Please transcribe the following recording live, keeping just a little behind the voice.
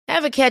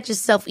Ever catch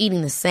yourself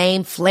eating the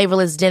same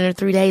flavorless dinner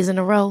 3 days in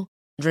a row?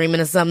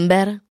 Dreaming of something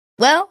better?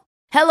 Well,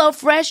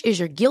 HelloFresh is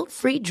your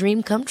guilt-free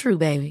dream come true,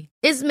 baby.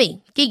 It's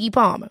me, Keke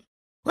Palmer.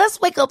 Let's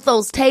wake up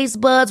those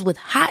taste buds with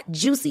hot,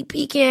 juicy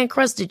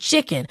pecan-crusted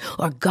chicken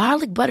or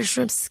garlic butter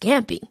shrimp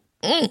scampi.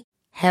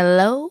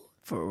 Hello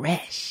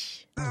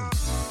Fresh.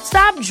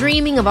 Stop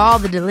dreaming of all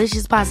the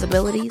delicious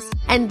possibilities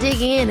and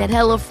dig in at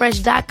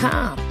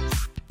HelloFresh.com.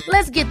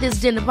 Let's get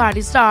this dinner party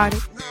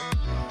started.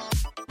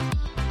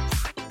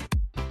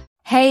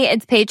 Hey,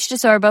 it's Paige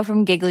DeSorbo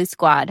from Giggly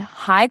Squad.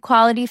 High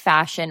quality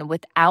fashion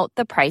without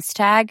the price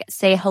tag.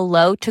 Say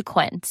hello to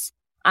Quince.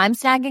 I'm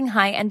snagging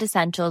high-end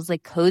essentials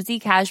like cozy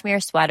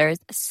cashmere sweaters,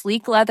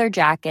 sleek leather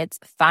jackets,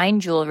 fine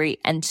jewelry,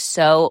 and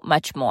so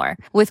much more.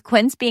 With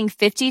Quince being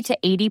 50 to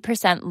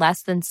 80%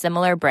 less than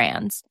similar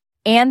brands.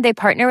 And they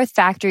partner with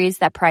factories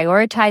that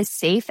prioritize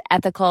safe,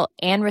 ethical,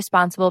 and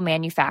responsible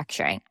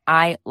manufacturing.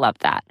 I love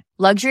that.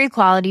 Luxury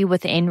quality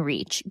within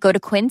reach. Go to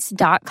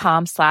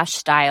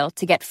quince.com/style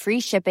to get free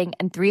shipping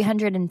and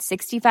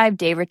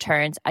 365-day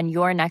returns on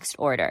your next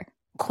order.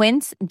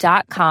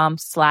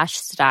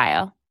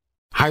 Quince.com/style.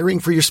 Hiring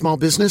for your small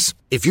business?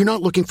 If you're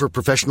not looking for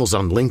professionals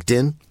on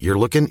LinkedIn, you're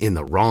looking in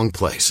the wrong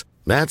place.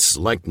 That's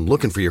like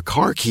looking for your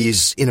car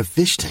keys in a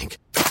fish tank.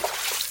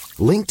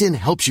 LinkedIn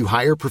helps you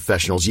hire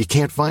professionals you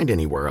can't find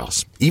anywhere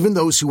else, even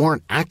those who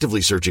aren't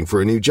actively searching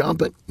for a new job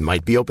but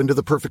might be open to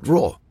the perfect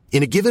role.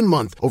 In a given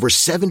month, over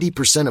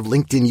 70% of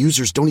LinkedIn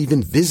users don't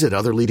even visit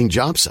other leading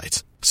job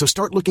sites. So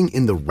start looking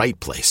in the right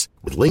place.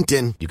 With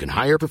LinkedIn, you can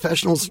hire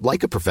professionals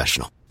like a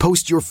professional.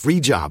 Post your free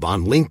job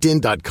on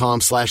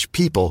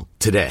linkedin.com/people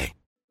today.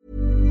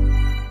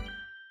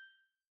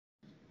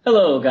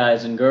 Hello,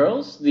 guys and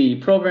girls. The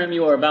program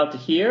you are about to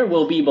hear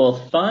will be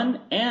both fun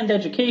and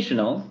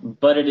educational,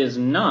 but it is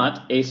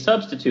not a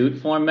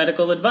substitute for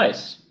medical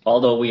advice.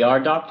 Although we are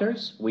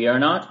doctors, we are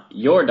not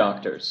your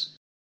doctors.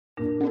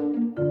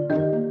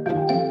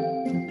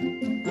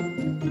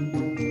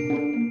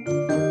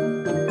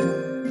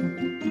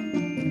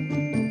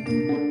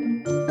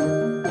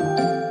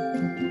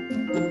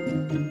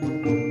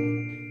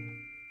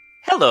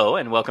 Hello,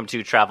 and welcome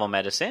to Travel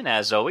Medicine.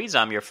 As always,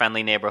 I'm your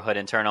friendly neighborhood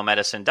internal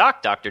medicine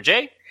doc, Dr.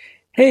 J.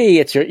 Hey,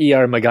 it's your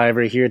ER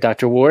MacGyver here,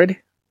 Dr. Ward.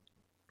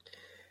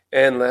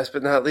 And last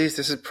but not least,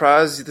 this is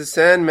Praz the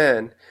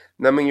Sandman,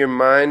 numbing your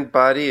mind,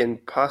 body,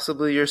 and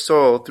possibly your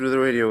soul through the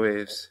radio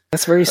waves.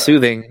 That's very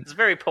soothing. It's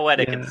very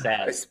poetic and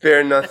sad. I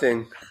spare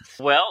nothing.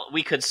 Well,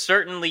 we could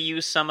certainly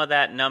use some of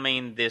that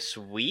numbing this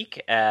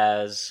week,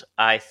 as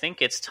I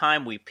think it's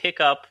time we pick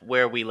up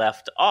where we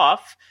left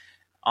off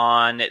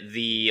on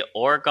the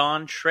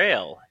Oregon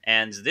Trail.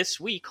 And this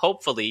week,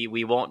 hopefully,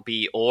 we won't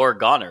be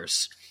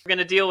Oregoners. We're going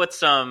to deal with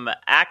some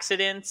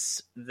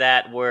accidents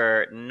that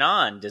were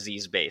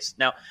non-disease based.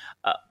 Now,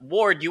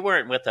 Ward, you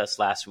weren't with us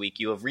last week.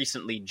 You have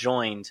recently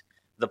joined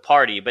the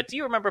party, but do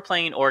you remember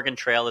playing Oregon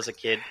Trail as a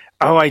kid?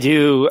 Oh, I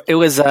do. It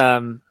was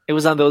on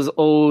those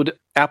old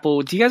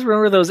Apple. Do you guys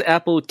remember those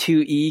Apple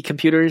IIe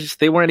computers?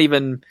 They weren't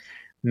even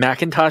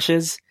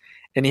Macintoshes,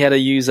 and you had to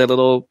use a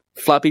little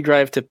floppy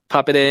drive to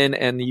pop it in,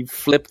 and you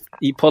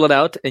pull it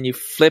out, and you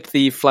flip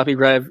the flip-flop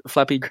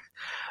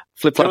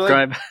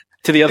drive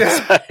to the other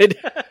side.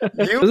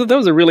 That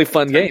was a really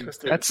fun game.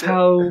 That's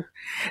how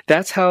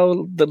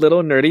the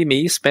little nerdy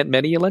me spent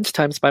many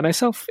lunchtimes by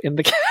myself in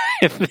the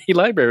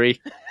library.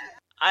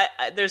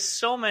 There's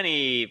so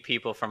many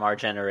people from our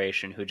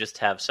generation who just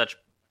have such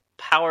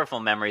powerful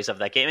memories of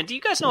that game. And do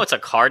you guys know it's a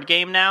card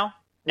game now?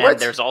 What?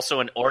 And there's also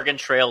an Oregon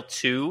Trail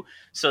 2.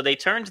 So they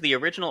turned the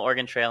original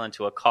Oregon Trail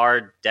into a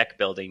card deck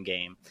building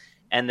game.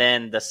 And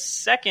then the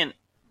second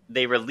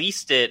they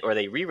re-released it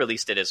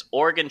as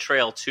Oregon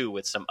Trail 2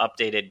 with some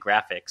updated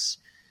graphics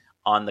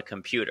on the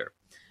computer.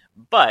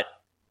 But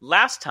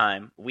last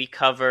time we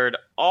covered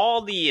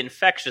all the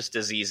infectious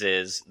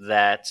diseases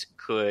that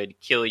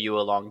could kill you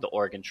along the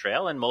Oregon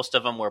Trail, and most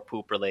of them were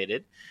poop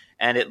related.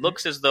 And it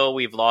looks as though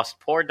we've lost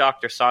poor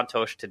Dr.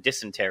 Santosh to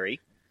dysentery.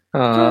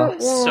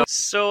 So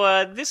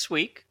this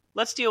week,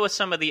 let's deal with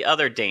some of the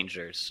other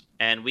dangers,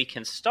 and we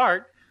can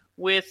start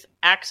with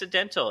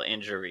accidental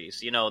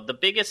injuries. You know, the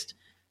biggest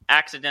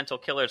accidental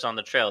killers on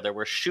the trail, there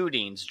were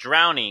shootings,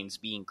 drownings,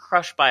 being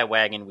crushed by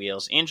wagon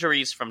wheels,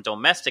 injuries from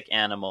domestic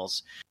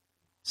animals.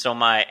 So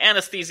my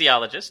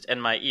anesthesiologist and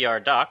my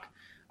ER doc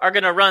are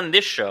going to run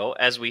this show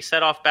as we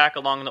set off back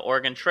along the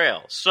Oregon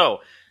Trail.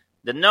 So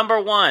the number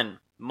one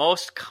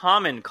most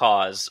common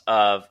cause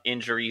of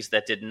injuries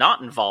that did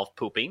not involve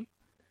pooping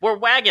were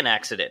wagon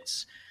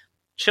accidents.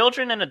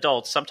 Children and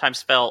adults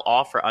sometimes fell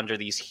off or under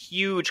these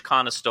huge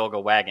Conestoga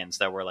wagons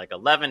that were like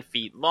 11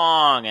 feet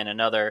long and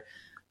another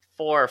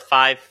 4 or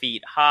 5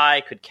 feet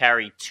high, could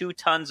carry 2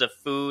 tons of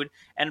food,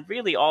 and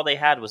really all they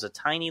had was a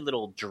tiny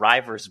little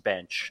driver's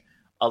bench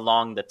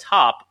along the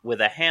top with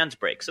a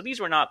handbrake. So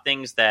these were not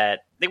things they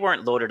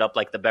weren't loaded up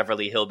like the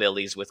Beverly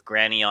Hillbillies with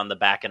Granny on the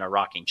back in a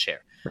rocking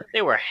chair.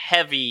 They were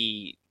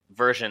heavy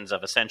versions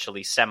of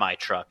essentially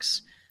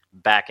semi-trucks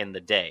back in the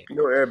day.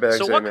 No airbags.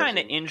 So what kind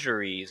of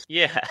injuries?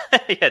 Yeah,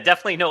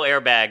 definitely no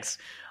airbags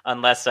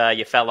unless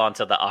you fell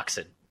onto the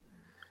oxen.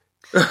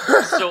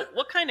 So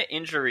what kind of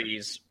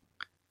injuries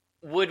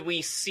would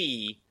we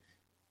see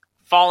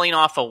falling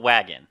off a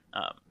wagon?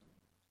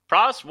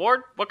 Pros,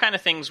 Ward, what kind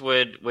of things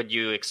would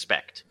you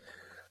expect?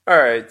 All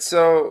right,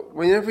 so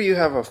whenever you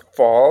have a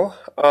fall,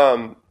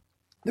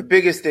 the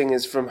biggest thing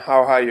is from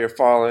how high you're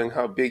falling,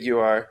 how big you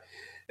are,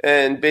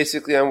 and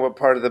basically on what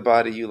part of the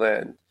body you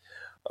land.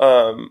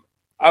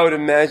 I would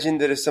imagine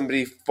that if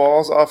somebody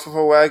falls off of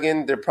a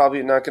wagon, they're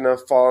probably not going to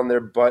fall on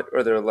their butt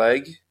or their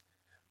leg,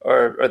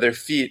 or their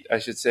feet, I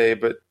should say,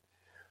 but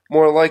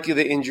more likely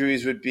the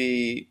injuries would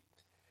be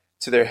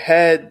to their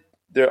head,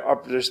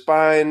 their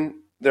spine,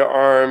 their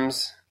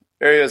arms,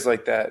 areas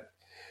like that,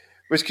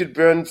 which could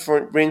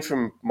range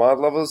from mild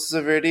levels of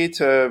severity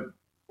to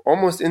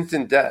almost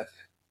instant death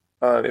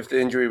if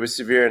the injury was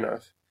severe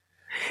enough.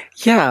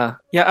 Yeah,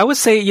 I would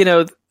say,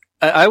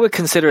 I would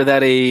consider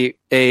that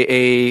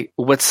a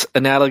what's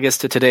analogous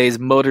to today's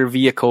motor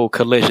vehicle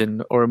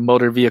collision or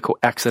motor vehicle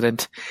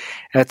accident.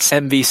 That's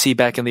MVC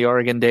back in the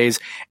Oregon days.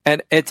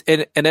 And it's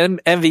in an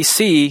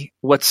MVC,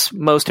 what's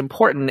most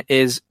important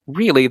is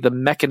really the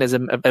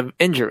mechanism of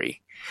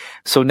injury.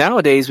 So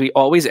nowadays we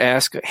always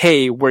ask,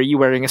 hey, were you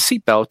wearing a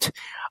seatbelt?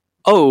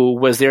 Oh,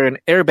 was there an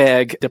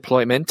airbag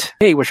deployment?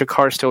 Hey, was your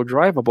car still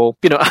drivable?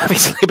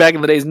 Obviously back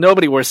in the days,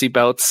 nobody wore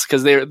seatbelts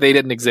because they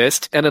didn't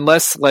exist. And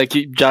unless, like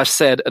Josh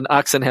said, an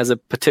oxen has a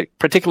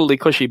particularly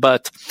cushy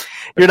butt,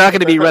 you're not going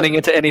to be running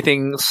into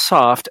anything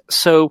soft.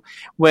 So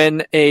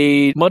when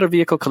a motor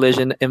vehicle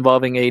collision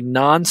involving a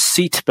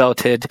non-seat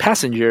belted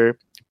passenger,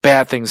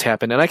 bad things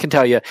happen. And I can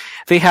tell you,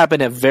 they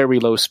happen at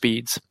very low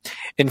speeds.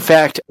 In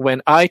fact,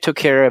 when I took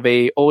care of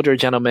a older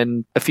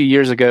gentleman a few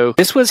years ago,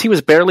 he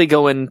was barely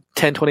going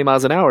 10, 20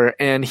 miles an hour,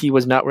 and he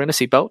was not wearing a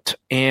seatbelt,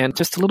 and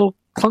just a little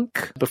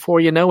clunk. Before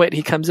you know it,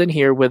 he comes in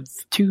here with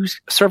 2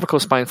 cervical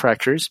spine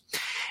fractures,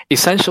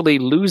 essentially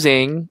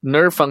losing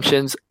nerve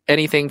functions,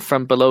 anything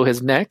from below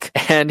his neck,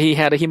 and he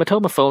had a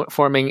hematoma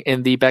forming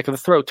in the back of the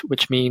throat,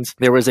 which means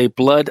there was a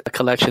blood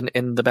collection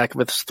in the back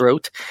of his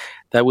throat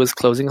that was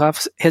closing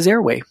off his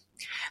airway.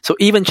 So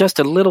even just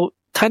a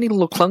tiny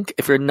little clunk,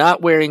 if you're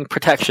not wearing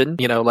protection,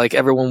 like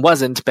everyone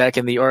wasn't back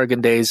in the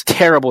Oregon days,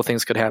 terrible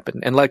things could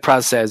happen. And like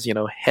Praz says,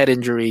 head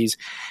injuries,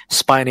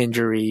 spine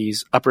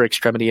injuries, upper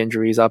extremity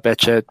injuries, I'll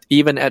bet you,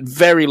 even at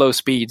very low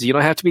speeds, you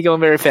don't have to be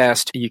going very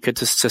fast, you could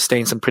just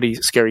sustain some pretty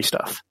scary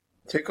stuff.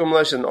 Take home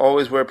lesson,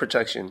 always wear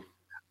protection.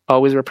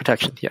 Always wear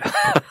protection, yeah.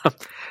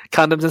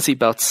 Condoms and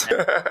seatbelts.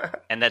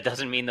 And that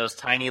doesn't mean those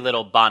tiny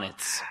little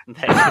bonnets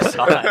that you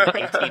saw in the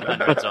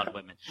 1800s on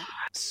women.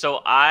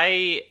 So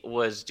I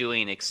was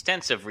doing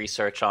extensive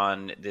research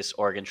on this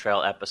Oregon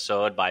Trail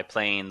episode by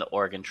playing the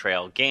Oregon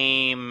Trail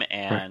game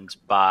and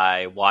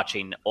by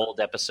watching old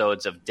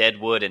episodes of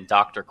Deadwood and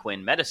Dr.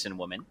 Quinn Medicine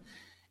Woman.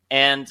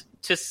 And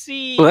to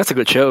see... Well, that's a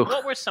good show.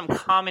 What were some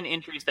common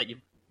injuries that you...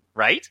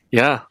 Right?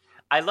 Yeah.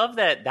 I love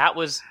that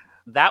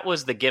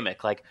was the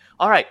gimmick. Like,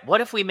 all right, what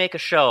if we make a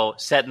show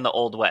set in the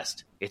Old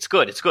West? It's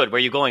good. Where are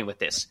you going with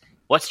this?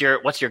 What's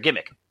your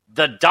gimmick?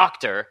 The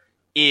doctor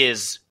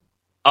is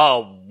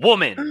a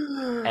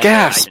woman.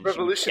 Gasp!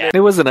 Revolutionary.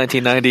 It was the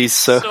 1990s,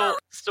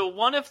 So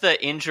one of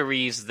the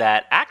injuries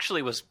that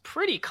actually was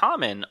pretty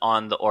common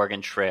on the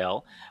Oregon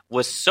Trail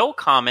was so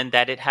common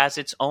that it has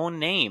its own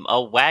name, a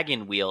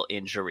wagon wheel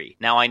injury.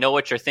 Now, I know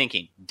what you're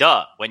thinking.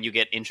 Duh, when you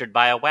get injured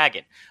by a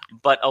wagon.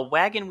 But a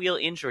wagon wheel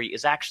injury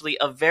is actually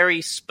a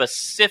very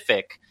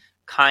specific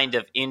kind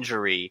of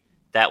injury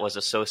that was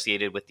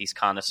associated with these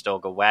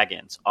Conestoga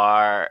wagons.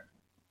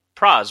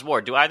 Praz,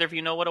 Ward, do either of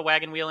you know what a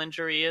wagon wheel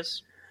injury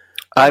is?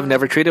 I've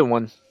never treated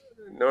one.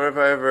 Nor have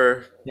I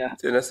ever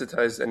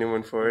anesthetized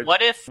anyone for it.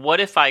 What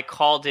if I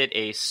called it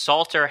a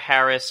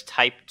Salter-Harris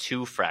type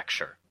 2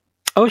 fracture?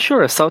 Oh,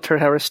 sure, a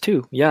Salter-Harris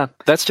 2. Yeah,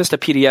 that's just a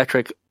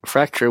pediatric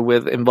fracture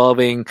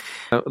involving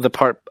the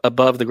part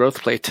above the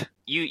growth plate.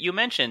 You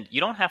mentioned you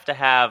don't have to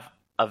have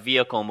a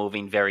vehicle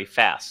moving very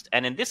fast.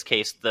 And in this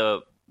case,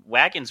 the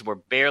wagons were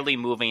barely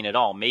moving at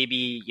all,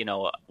 maybe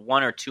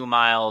 1 or 2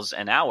 miles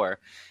an hour.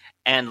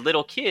 And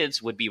little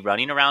kids would be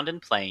running around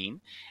and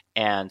playing.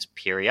 And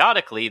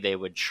periodically they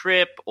would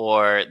trip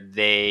or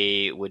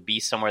they would be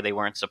somewhere they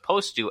weren't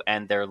supposed to,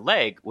 and their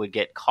leg would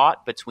get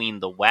caught between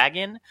the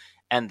wagon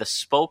and the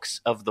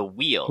spokes of the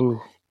wheel.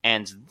 Ooh.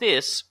 And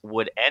this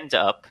would end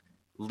up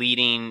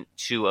leading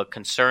to a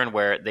concern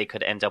where they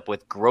could end up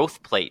with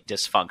growth plate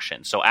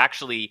dysfunction. So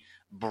actually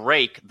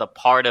break the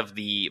part of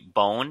the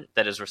bone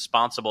that is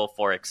responsible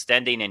for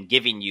extending and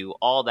giving you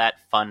all that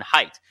fun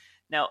height.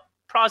 Now,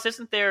 Praz,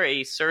 isn't there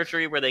a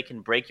surgery where they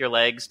can break your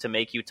legs to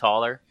make you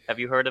taller? Have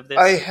you heard of this?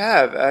 I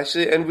have,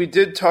 actually, and we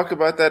did talk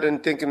about that in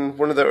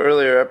one of the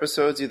earlier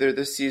episodes, either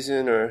this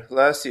season or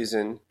last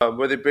season,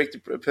 where they break the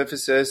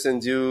epiphysis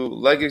and do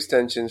leg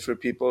extensions for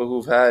people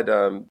who've had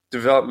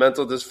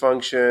developmental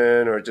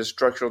dysfunction or just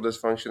structural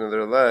dysfunction of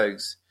their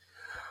legs.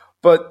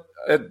 But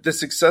the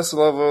success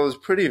level is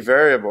pretty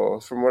variable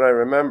from what I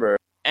remember.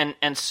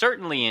 And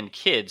certainly in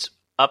kids,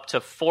 up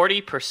to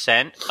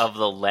 40% of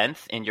the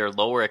length in your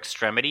lower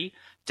extremity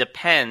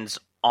depends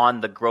on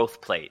the growth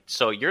plate.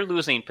 So you're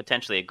losing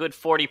potentially a good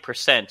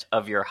 40%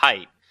 of your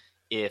height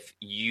if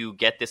you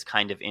get this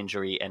kind of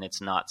injury and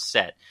it's not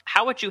set.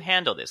 How would you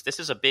handle this? This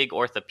is a big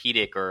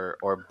orthopedic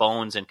or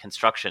bones and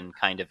construction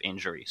kind of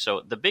injury.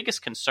 So the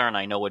biggest concern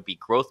I know would be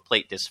growth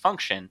plate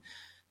dysfunction,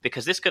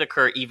 because this could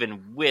occur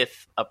even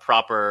with a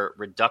proper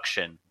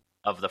reduction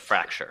of the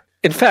fracture.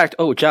 In fact,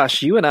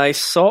 Josh, you and I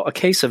saw a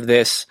case of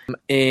this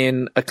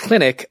in a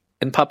clinic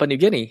in Papua New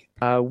Guinea,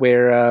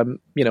 where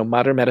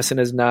modern medicine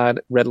is not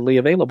readily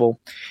available.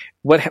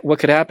 What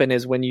could happen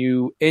is when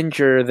you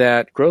injure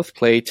that growth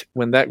plate,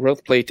 when that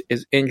growth plate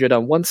is injured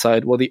on one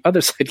side, well, the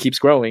other side keeps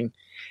growing.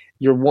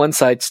 Your one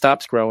side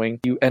stops growing.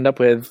 You end up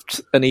with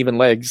uneven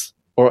legs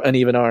or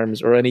uneven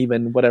arms or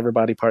uneven whatever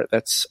body part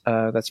that's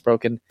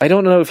broken. I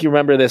don't know if you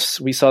remember this.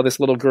 We saw this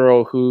little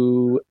girl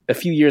who a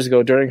few years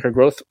ago during her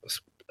growth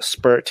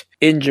spurt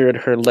injured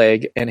her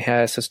leg and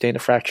has sustained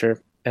a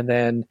fracture. And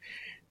then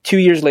 2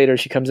 years later,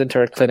 she comes into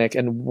our clinic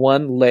and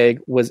one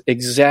leg was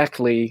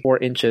exactly 4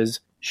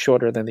 inches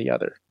shorter than the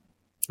other.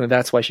 And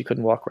that's why she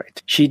couldn't walk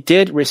right. She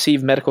did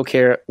receive medical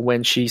care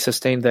when she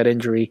sustained that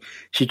injury.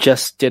 She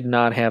just did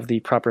not have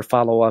the proper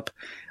follow-up.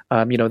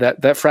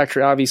 That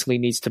fracture obviously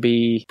needs to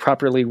be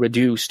properly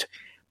reduced,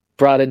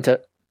 brought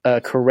into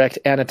correct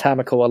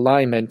anatomical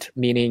alignment,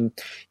 meaning,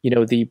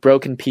 the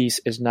broken piece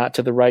is not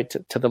to the right,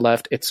 to the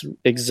left. It's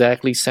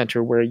exactly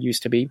center where it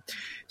used to be.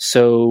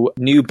 So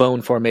new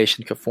bone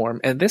formation could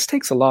form. And this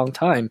takes a long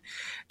time.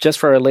 Just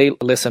for our lay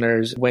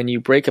listeners, when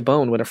you break a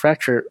bone, when a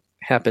fracture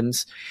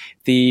happens,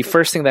 the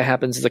first thing that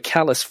happens is a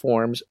callus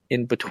forms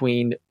in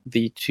between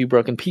the two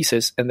broken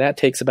pieces. And that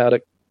takes about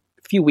a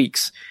few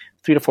weeks,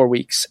 3 to 4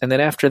 weeks. And then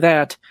after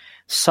that,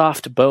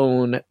 soft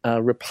bone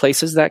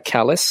replaces that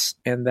callus,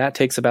 and that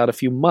takes about a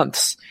few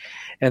months.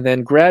 And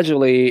then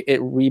gradually it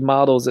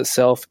remodels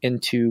itself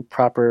into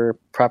proper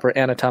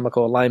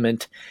anatomical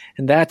alignment,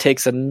 and that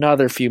takes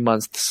another few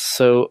months.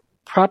 So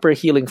proper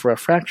healing for a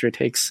fracture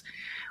takes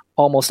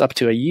almost up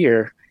to a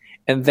year,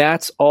 and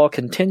that's all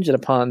contingent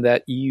upon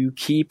that you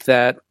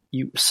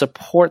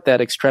support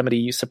that extremity,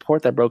 you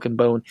support that broken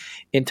bone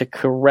into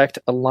correct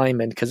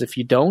alignment. Because if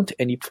you don't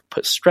and you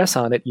put stress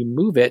on it, you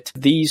move it,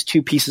 these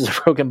two pieces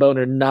of broken bone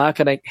are not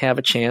going to have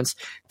a chance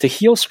to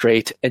heal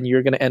straight, and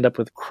you're going to end up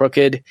with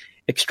crooked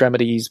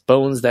extremities,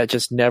 bones that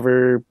just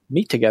never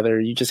meet together.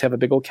 You just have a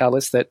big old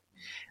callus that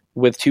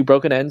with two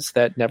broken ends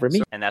that never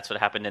meet. And that's what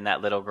happened in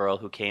that little girl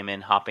who came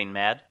in hopping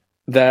mad?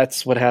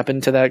 That's what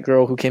happened to that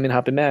girl who came in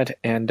hopping mad.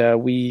 And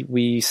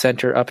we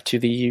sent her up to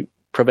the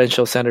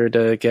provincial center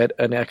to get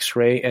an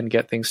x-ray and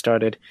get things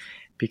started,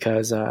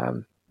 because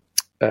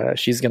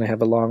she's going to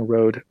have a long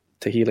road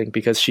to healing,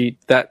 because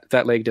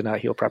that leg did not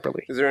heal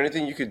properly. Is there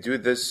anything you could do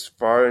this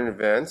far in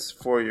advance,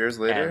 4 years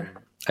later?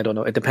 I don't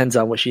know. It depends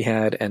on what she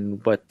had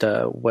and what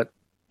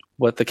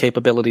the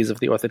capabilities of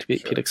the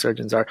orthopedic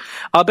surgeons are.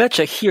 I'll bet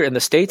you here in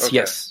the States,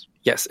 Okay.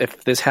 yes.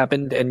 If this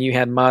happened and you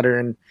had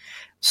modern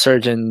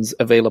surgeons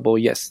available,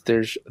 yes,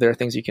 there are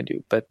things you can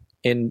do. But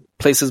in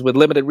places with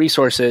limited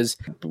resources,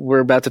 we're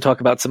about to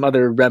talk about some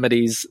other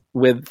remedies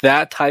with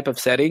that type of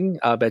setting.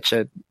 I'll bet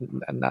you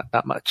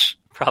not much.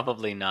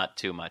 Probably not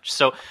too much.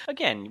 So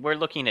again, we're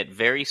looking at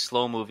very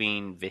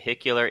slow-moving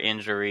vehicular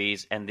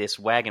injuries and this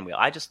wagon wheel.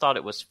 I just thought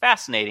it was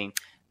fascinating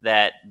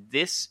that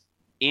this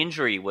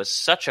injury was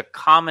such a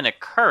common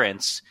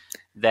occurrence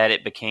that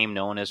it became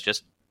known as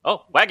just,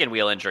 wagon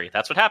wheel injury.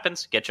 That's what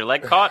happens. Get your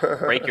leg caught,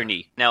 break your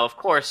knee. Now, of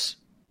course,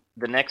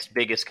 the next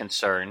biggest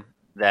concern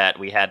that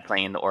we had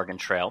playing the Oregon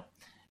Trail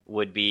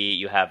would be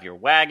you have your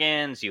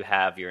wagons, you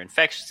have your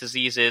infectious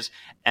diseases,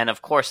 and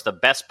of course the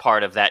best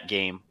part of that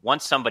game,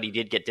 once somebody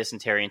did get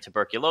dysentery and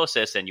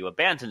tuberculosis and you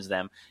abandoned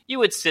them, you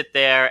would sit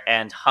there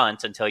and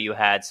hunt until you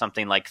had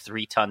something like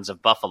 3 tons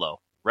of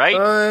buffalo, right?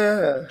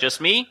 Oh, yeah.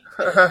 Just me?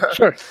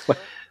 Sure.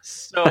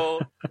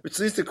 So, Which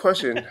leads to the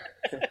question.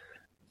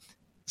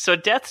 so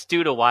deaths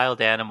due to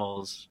wild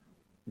animals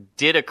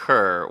did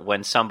occur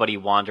when somebody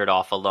wandered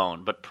off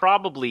alone, but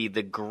probably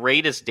the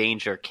greatest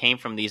danger came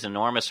from these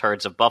enormous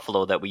herds of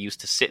buffalo that we used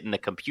to sit in the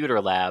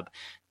computer lab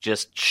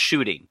just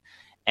shooting.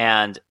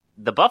 And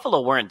the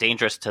buffalo weren't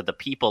dangerous to the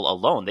people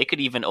alone. They could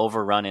even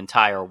overrun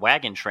entire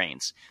wagon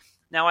trains.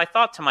 Now, I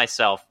thought to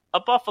myself, a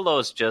buffalo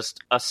is just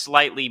a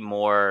slightly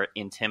more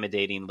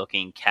intimidating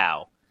looking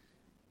cow.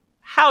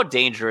 How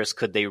dangerous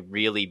could they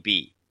really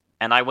be?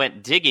 And I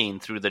went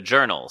digging through the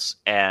journals,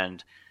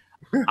 and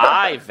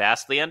I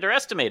vastly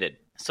underestimated.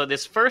 So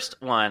this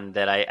first one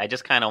that I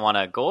just kind of want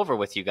to go over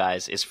with you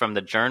guys is from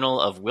the Journal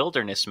of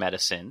Wilderness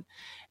Medicine.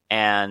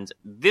 And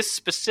this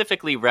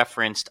specifically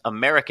referenced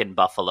American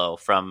buffalo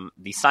from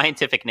the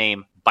scientific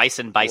name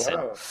bison,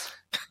 Wow.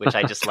 which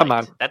I just Come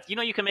liked. on. That,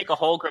 you can make a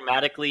whole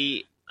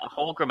grammatically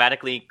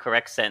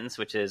correct sentence,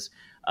 which is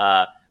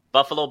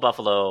buffalo,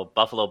 buffalo,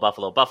 buffalo,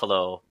 buffalo,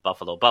 buffalo,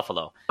 buffalo,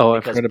 buffalo. Oh,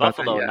 I've Because heard about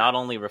buffalo that, yeah. not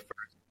only refers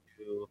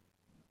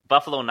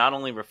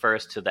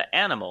to the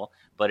animal,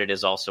 but it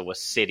is also a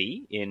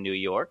city in New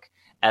York,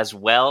 as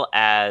well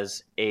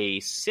as a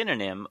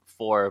synonym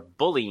for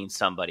bullying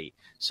somebody.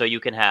 So you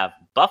can have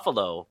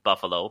buffalo,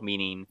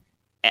 meaning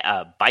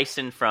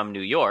bison from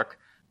New York,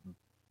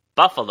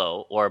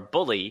 buffalo, or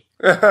bully,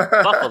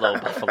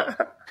 buffalo.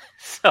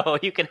 So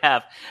you can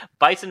have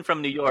bison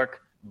from New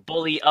York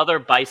bully other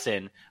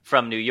bison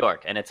from New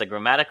York, and it's a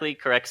grammatically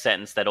correct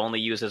sentence that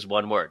only uses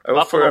one word. I will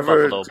Buffalo,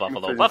 forever buffalo,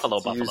 buffalo, buffalo,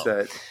 to use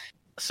buffalo. that.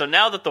 So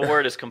now that the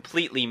word is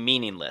completely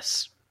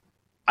meaningless,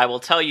 I will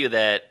tell you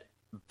that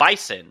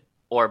bison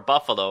or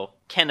buffalo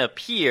can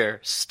appear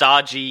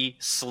stodgy,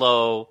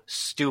 slow,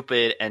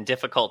 stupid, and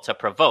difficult to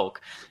provoke,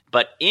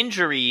 but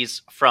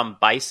injuries from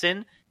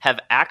bison have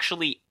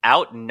actually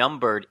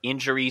outnumbered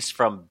injuries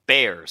from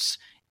bears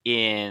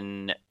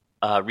in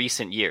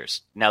recent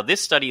years. Now,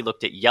 this study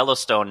looked at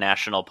Yellowstone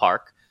National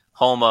Park,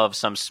 home of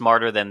some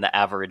smarter than the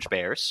average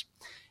bears.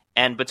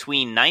 And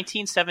between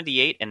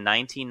 1978 and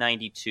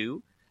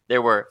 1992,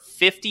 there were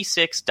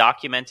 56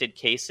 documented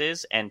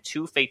cases and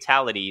 2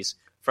 fatalities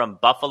from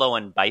buffalo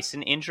and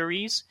bison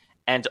injuries,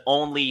 and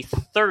only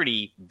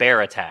 30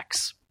 bear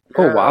attacks.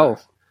 Oh, wow.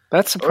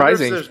 That's I wonder if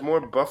surprising. there's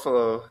more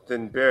buffalo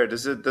than bear.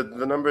 Does it the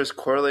numbers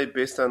correlate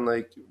based on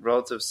like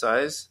relative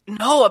size?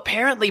 No,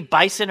 apparently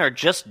bison are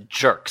just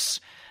jerks.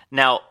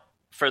 Now,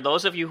 for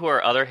those of you who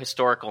are other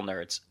historical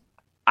nerds,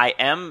 I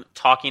am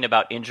talking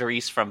about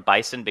injuries from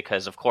bison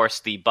because, of course,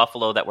 the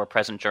buffalo that were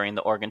present during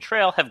the Oregon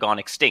Trail have gone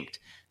extinct.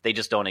 They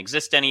just don't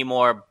exist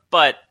anymore,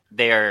 but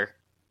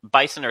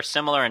bison are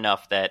similar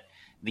enough that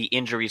the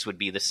injuries would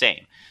be the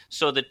same.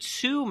 So the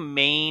 2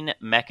 main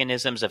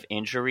mechanisms of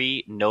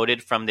injury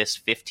noted from this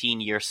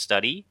 15-year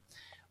study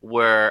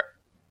were,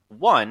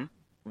 one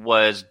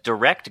was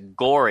direct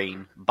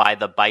goring by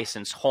the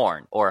bison's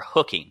horn, or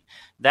hooking.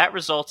 That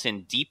results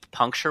in deep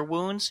puncture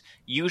wounds,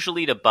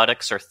 usually to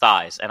buttocks or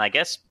thighs. And I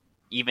guess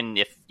even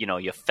if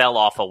you fell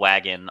off a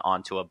wagon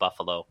onto a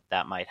buffalo,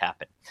 that might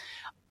happen.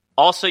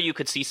 Also, you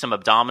could see some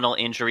abdominal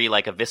injury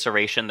like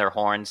evisceration, their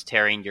horns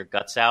tearing your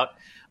guts out.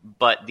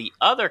 But the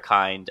other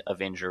kind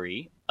of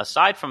injury,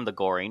 aside from the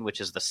goring, which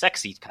is the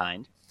sexy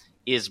kind,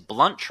 is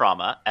blunt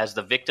trauma, as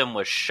the victim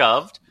was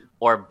shoved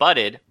or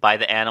butted by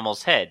the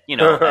animal's head,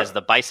 as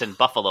the bison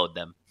buffaloed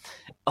them.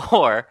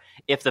 Or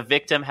if the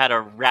victim had a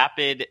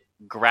rapid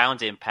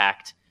ground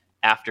impact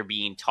after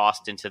being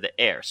tossed into the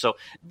air. So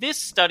this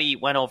study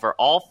went over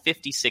all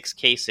 56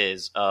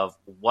 cases of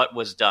what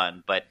was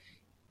done, but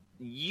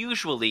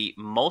usually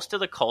most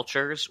of the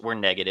cultures were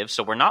negative.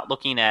 So we're not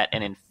looking at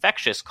an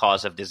infectious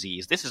cause of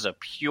disease. This is a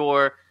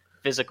pure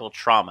physical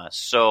trauma.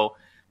 So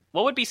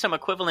what would be some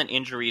equivalent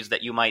injuries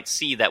that you might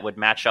see that would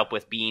match up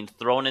with being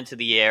thrown into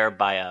the air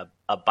by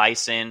a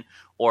bison,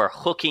 or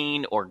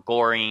hooking or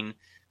goring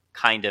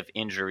kind of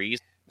injuries?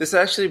 This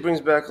actually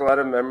brings back a lot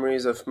of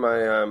memories of my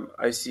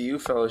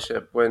ICU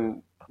fellowship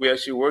when we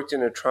actually worked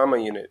in a trauma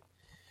unit.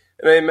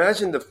 And I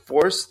imagine the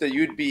force that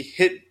you'd be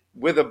hit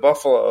with a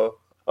buffalo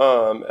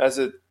as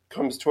it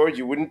comes toward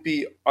you wouldn't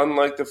be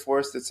unlike the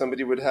force that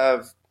somebody would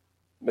have,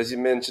 as you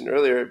mentioned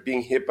earlier,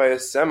 being hit by a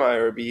semi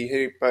or being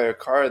hit by a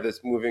car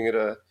that's moving at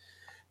a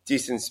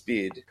decent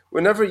speed.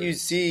 Whenever you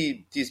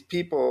see these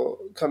people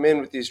come in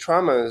with these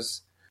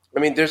traumas, I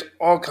mean, there's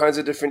all kinds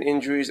of different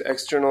injuries,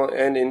 external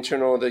and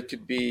internal, that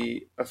could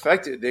be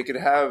affected. They could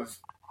have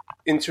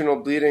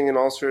internal bleeding in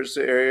all sorts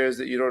of areas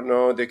that you don't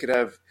know. They could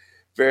have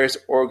various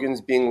organs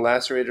being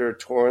lacerated or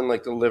torn,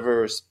 like the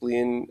liver or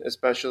spleen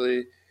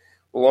especially.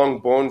 Long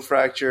bone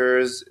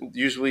fractures,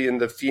 usually in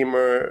the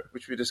femur,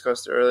 which we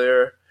discussed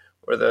earlier,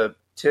 or the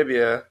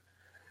tibia.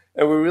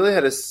 And we really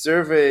had to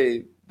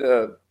survey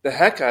the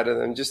heck out of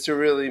them just to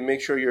really make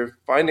sure you're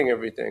finding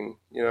everything,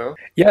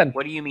 Yeah.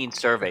 What do you mean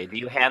survey? Do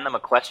you hand them a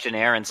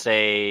questionnaire and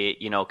say,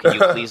 can you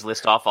please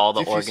list off all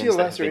the organs that have been If you see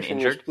a laceration in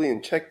your injured?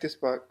 spleen, check this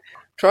box.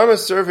 Trauma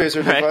surveys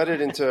are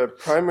divided into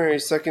primary,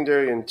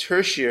 secondary, and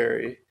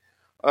tertiary.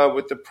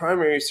 With the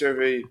primary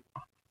survey,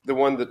 the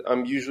one that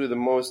I'm usually the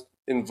most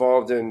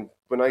involved in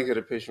when I get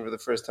a patient for the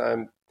first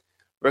time,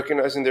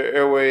 recognizing their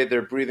airway,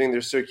 their breathing,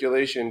 their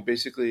circulation,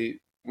 basically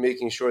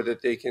making sure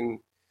that they can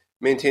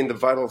maintain the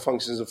vital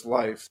functions of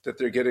life, that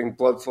they're getting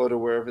blood flow to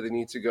wherever they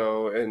need to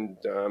go, and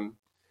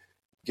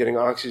getting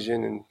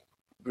oxygen and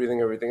breathing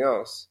everything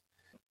else.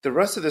 The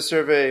rest of the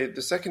survey,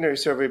 the secondary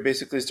survey,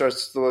 basically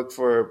starts to look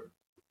for,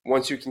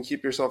 once you can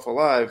keep yourself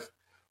alive,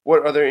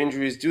 what other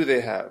injuries do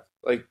they have?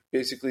 Like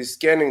basically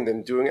scanning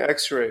them, doing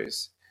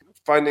x-rays,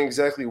 finding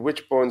exactly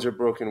which bones are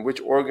broken,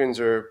 which organs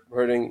are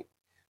hurting.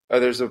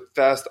 There's a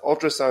fast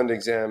ultrasound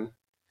exam,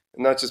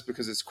 and not just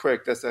because it's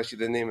quick, that's actually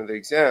the name of the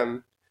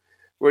exam,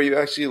 where you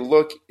actually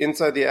look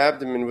inside the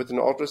abdomen with an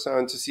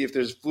ultrasound to see if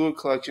there's fluid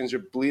collections or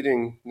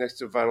bleeding next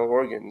to vital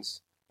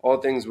organs. All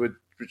things would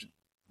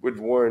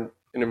warrant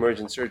an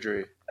emergent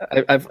surgery.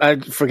 I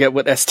forget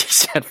what ST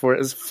stand for.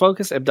 It's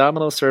Focused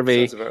Abdominal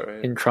Survey Sounds about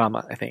right. in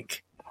Trauma, I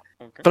think.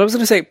 Okay. But I was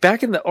going to say,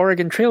 back in the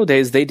Oregon Trail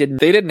days, they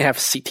didn't have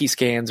CT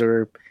scans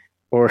or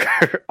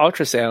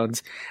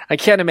ultrasounds. I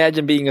can't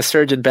imagine being a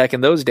surgeon back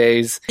in those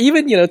days.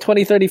 Even,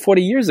 20, 30,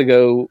 40 years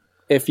ago,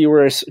 if you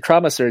were a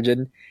trauma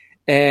surgeon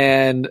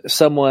and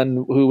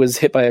someone who was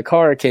hit by a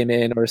car came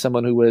in, or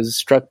someone who was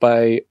struck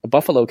by a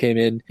buffalo came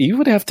in, you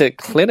would have to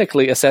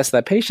clinically assess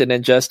that patient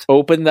and just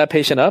open that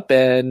patient up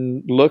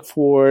and look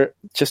for,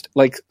 just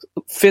like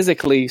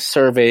physically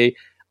survey,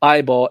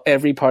 eyeball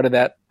every part of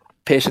that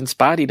patient's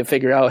body to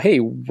figure out, hey,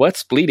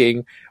 what's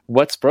bleeding,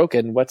 what's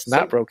broken, what's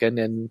not broken,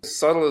 and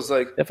subtle is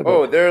like, difficult.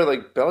 oh, their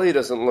like belly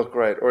doesn't look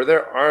right, or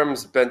their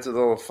arms bent a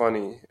little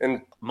funny,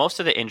 and most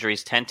of the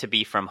injuries tend to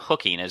be from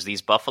hooking. As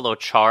these buffalo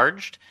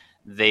charged,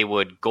 they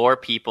would gore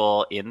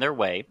people in their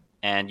way,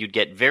 and you'd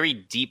get very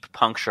deep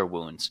puncture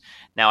wounds.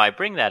 Now, I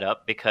bring that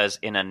up because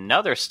in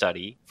another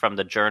study from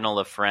the Journal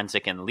of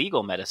Forensic and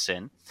Legal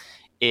Medicine,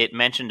 it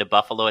mentioned a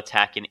buffalo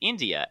attack in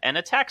India, and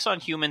attacks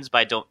on humans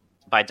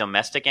by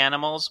domestic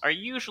animals are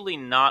usually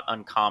not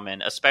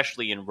uncommon,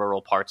 especially in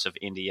rural parts of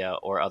India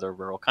or other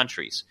rural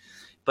countries.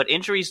 But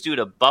injuries due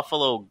to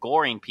buffalo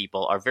goring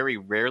people are very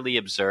rarely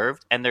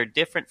observed, and they're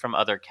different from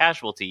other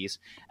casualties,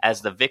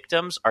 as the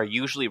victims are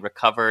usually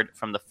recovered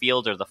from the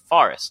field or the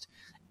forest.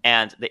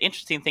 And the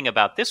interesting thing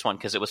about this one,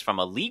 because it was from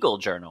a legal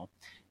journal,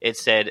 it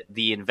said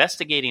the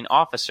investigating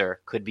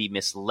officer could be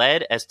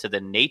misled as to the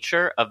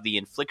nature of the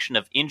infliction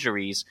of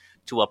injuries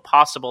to a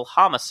possible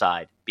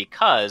homicide,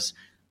 because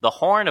the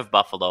horn of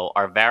buffalo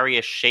are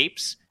various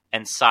shapes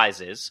and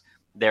sizes.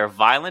 They're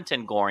violent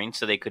and goring,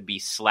 so they could be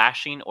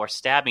slashing or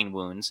stabbing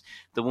wounds.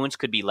 The wounds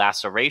could be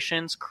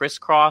lacerations,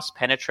 crisscross,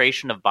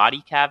 penetration of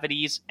body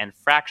cavities, and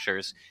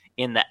fractures.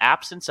 In the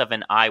absence of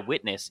an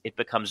eyewitness, it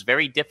becomes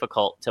very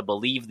difficult to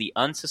believe the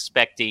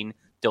unsuspecting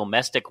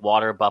domestic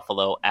water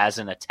buffalo as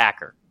an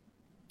attacker.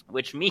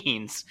 Which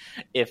means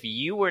if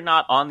you were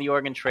not on the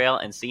Oregon Trail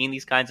and seeing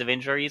these kinds of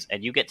injuries,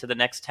 and you get to the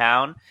next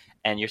town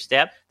and you're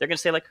stabbed, they're going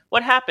to say, like,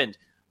 what happened?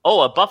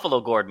 Oh, a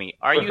buffalo gored me.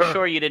 Are you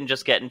sure you didn't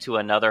just get into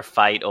another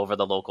fight over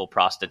the local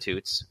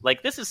prostitutes?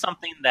 Like, this is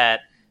something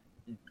that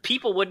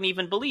people wouldn't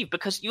even believe,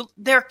 because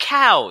they're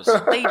cows.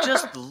 They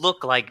just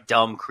look like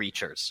dumb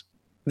creatures.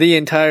 The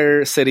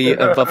entire city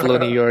of Buffalo,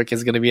 New York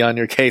is going to be on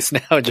your case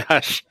now,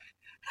 Josh.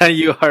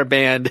 You are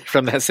banned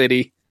from that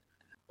city.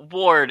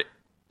 Ward,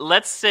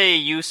 let's say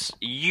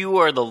you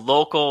are the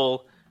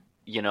local,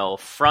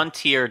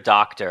 frontier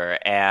doctor,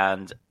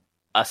 and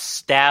a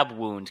stab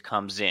wound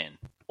comes in.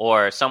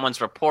 Or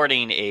someone's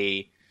reporting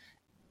a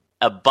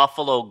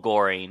buffalo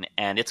goring,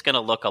 and it's going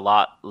to look a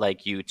lot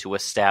like you to a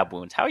stab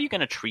wound. How are you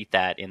going to treat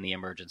that in the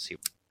emergency?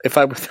 If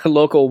I were the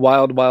local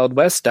Wild Wild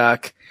West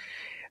doc,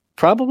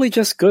 probably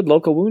just good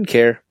local wound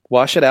care.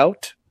 Wash it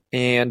out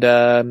and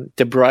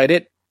debride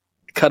it.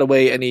 Cut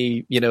away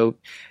any,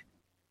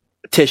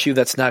 tissue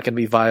that's not going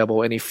to be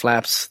viable, any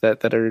flaps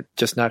that are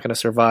just not going to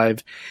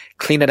survive.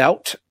 Clean it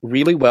out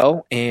really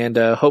well, and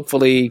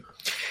hopefully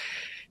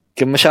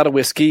give them a shot of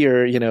whiskey,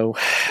 or, I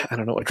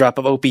don't know, a drop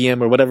of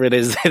opium or whatever it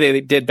is they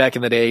did back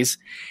in the days,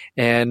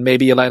 and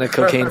maybe a line of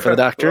cocaine for the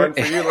doctor. One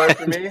for you, one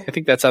for me. I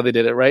think that's how they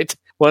did it, right?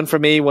 One for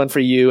me, one for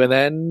you, and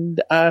then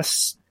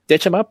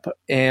stitch them up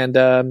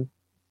and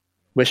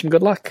wish them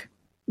good luck.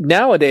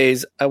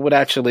 Nowadays,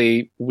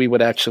 we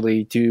would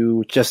actually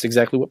do just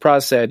exactly what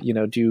Praz said,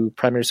 do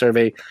primary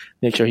survey,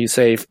 make sure he's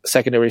safe,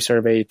 secondary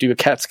survey, do a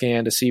CAT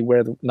scan to see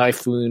where the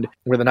knife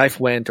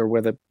went, or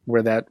where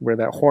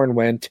that horn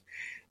went.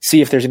 See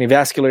if there's any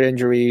vascular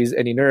injuries,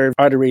 any nerve,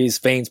 arteries,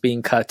 veins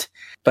being cut.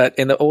 But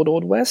in the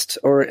old West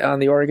or on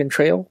the Oregon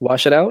Trail,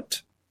 wash it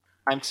out.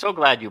 I'm so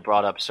glad you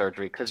brought up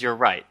surgery, because you're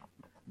right.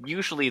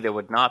 Usually there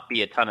would not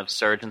be a ton of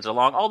surgeons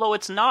along, although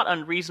it's not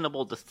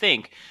unreasonable to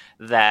think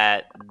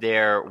that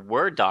there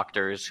were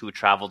doctors who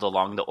traveled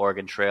along the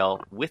Oregon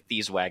Trail with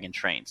these wagon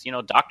trains.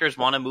 Doctors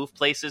want to move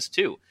places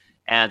too.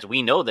 And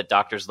we know that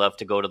doctors love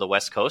to go to the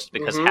West Coast,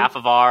 because half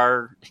of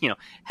our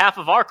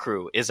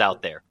crew is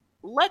out there.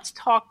 Let's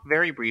talk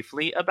very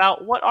briefly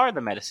about what are the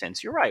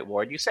medicines. You're right,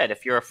 Ward. You said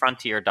if you're a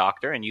frontier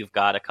doctor and you've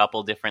got a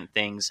couple different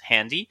things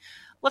handy,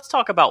 let's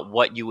talk about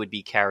what you would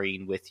be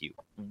carrying with you.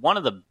 One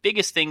of the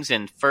biggest things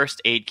in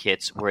first aid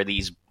kits were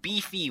these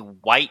beefy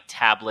white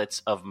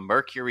tablets of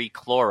mercury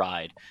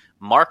chloride,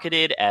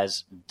 marketed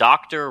as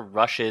Dr.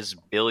 Rush's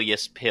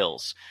bilious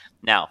pills.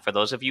 Now, for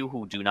those of you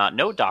who do not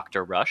know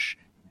Dr. Rush,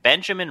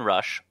 Benjamin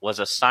Rush was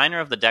a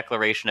signer of the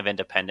Declaration of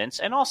Independence,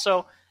 and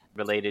also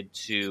related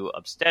to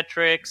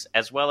obstetrics,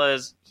 as well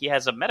as he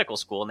has a medical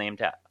school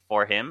named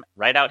for him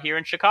right out here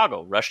in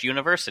Chicago, Rush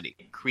University.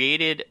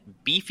 Created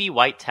beefy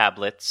white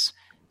tablets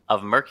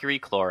of mercury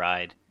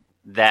chloride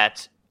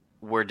that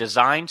were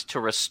designed to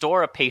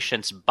restore a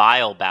patient's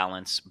bile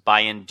balance by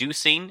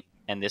inducing,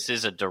 and this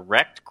is a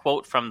direct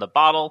quote from the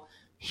bottle,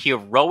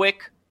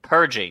 heroic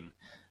purging.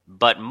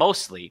 But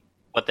mostly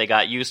what they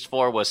got used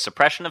for was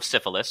suppression of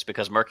syphilis,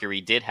 because mercury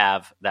did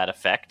have that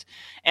effect,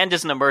 and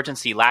as an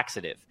emergency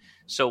laxative.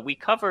 So we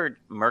covered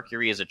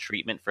mercury as a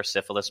treatment for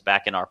syphilis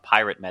back in our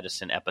pirate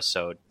medicine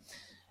episode.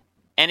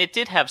 And it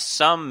did have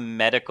some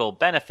medical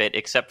benefit,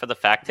 except for the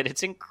fact that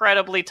it's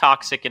incredibly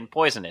toxic and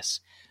poisonous.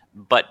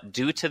 But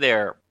due to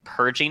their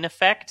purging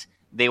effect,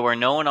 they were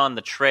known on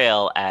the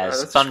trail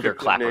as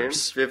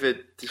thunderclappers.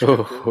 Vivid.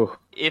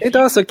 It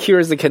also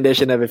cures the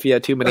condition of if you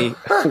have too many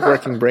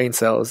working brain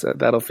cells.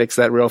 That'll fix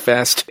that real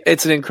fast.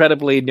 It's an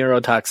incredibly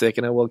neurotoxic,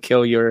 and it will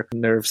kill your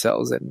nerve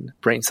cells and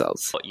brain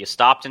cells. You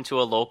stopped into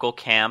a local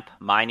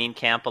mining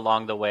camp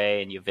along the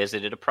way, and you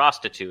visited a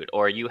prostitute,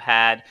 or you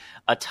had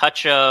a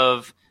touch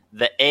of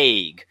the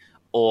ague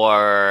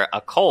or a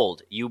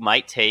cold. You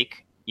might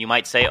take, You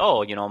might say,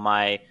 oh,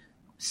 my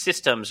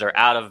systems are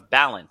out of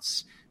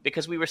balance,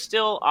 because we were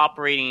still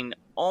operating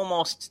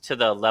almost to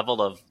the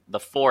level of the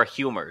four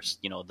humors,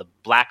 the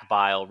black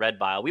bile, red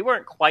bile. We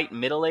weren't quite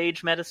Middle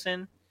Age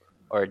medicine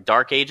or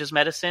Dark Ages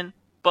medicine,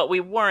 but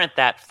we weren't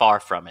that far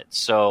from it.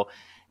 So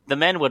the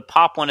men would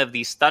pop one of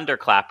these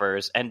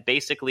thunderclappers and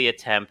basically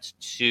attempt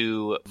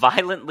to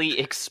violently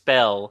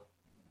expel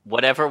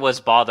whatever was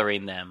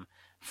bothering them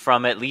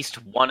from at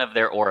least one of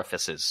their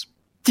orifices.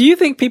 Do you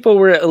think people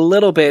were a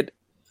little bit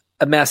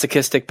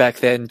masochistic back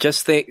then,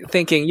 just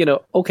thinking,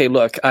 okay,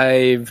 look,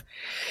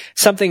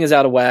 something is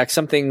out of whack,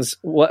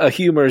 a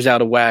humor is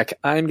out of whack,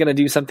 I'm going to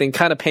do something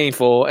kind of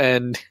painful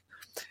and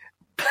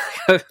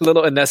a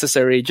little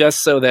unnecessary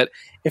just so that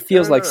it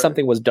feels like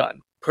something was done.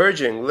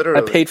 Purging,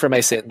 literally. I paid for my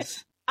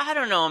sins. I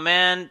don't know,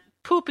 man.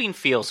 Pooping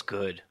feels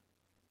good.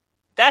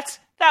 That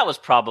was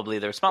probably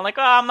their response. Like,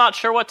 I'm not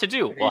sure what to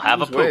do. Well,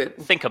 have a poop.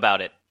 Wait. Think about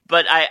it.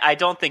 But I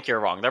don't think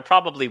you're wrong. There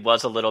probably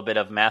was a little bit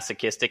of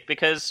masochistic,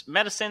 because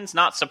medicine's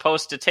not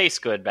supposed to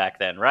taste good back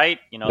then, right?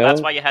 No.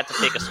 That's why you had to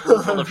take a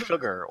spoonful of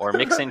sugar or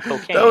mix in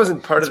cocaine. That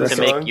wasn't part of the to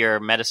song. make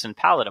your medicine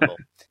palatable.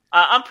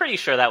 I'm pretty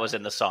sure that was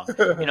in the song.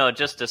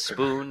 Just a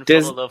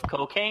spoonful of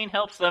cocaine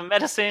helps the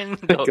medicine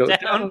go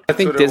down. I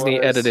think Disney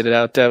edited it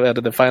out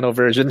of the final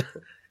version.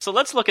 So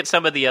let's look at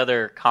some of the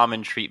other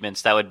common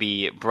treatments that would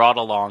be brought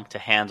along to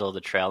handle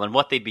the trail and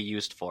what they'd be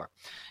used for.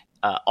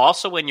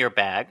 Also in your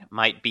bag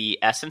might be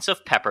essence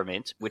of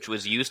peppermint, which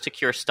was used to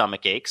cure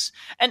stomach aches,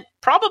 and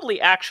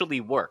probably actually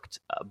worked.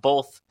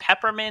 Both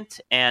peppermint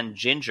and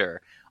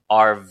ginger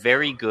are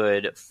very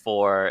good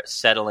for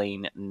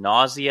settling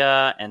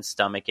nausea and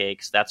stomach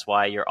aches. That's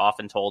why you're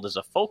often told as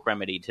a folk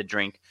remedy to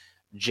drink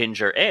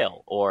ginger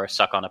ale or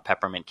suck on a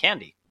peppermint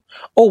candy.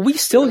 Oh, we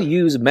still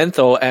use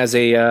menthol as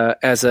a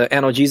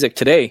analgesic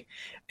today.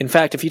 In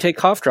fact, if you take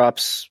cough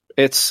drops,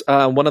 it's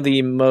one of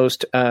the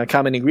most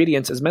common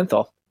ingredients is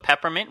menthol.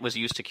 Peppermint was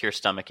used to cure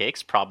stomach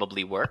aches,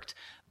 probably worked.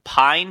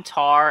 Pine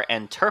tar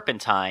and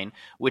turpentine,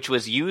 which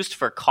was used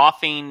for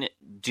coughing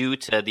due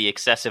to the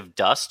excessive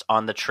dust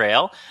on the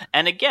trail,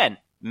 and again,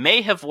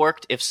 may have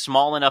worked if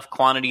small enough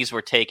quantities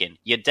were taken.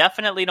 You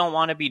definitely don't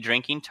want to be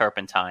drinking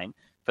turpentine.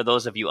 For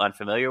those of you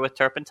unfamiliar with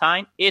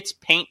turpentine, it's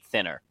paint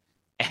thinner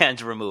and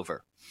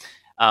remover.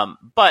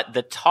 But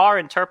the tar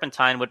and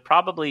turpentine would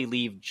probably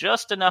leave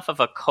just enough of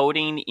a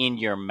coating in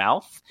your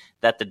mouth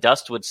that the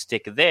dust would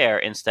stick there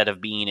instead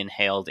of being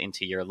inhaled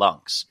into your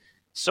lungs.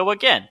 So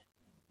again,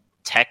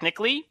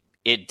 technically,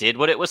 it did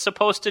what it was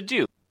supposed to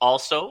do.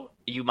 Also,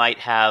 you might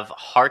have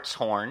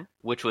hartshorn,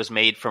 which was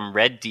made from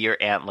red deer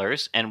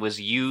antlers and was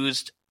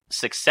used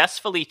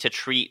successfully to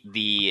treat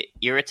the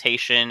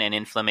irritation and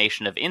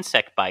inflammation of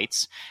insect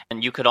bites.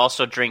 And you could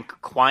also drink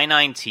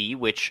quinine tea,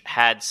 which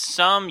had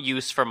some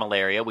use for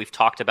malaria. We've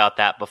talked about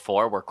that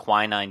before, where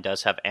quinine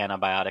does have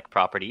antibiotic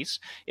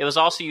properties. It was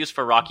also used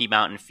for Rocky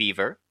Mountain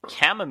fever.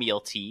 Chamomile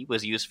tea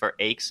was used for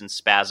aches and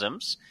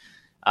spasms,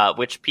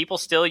 which people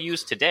still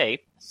use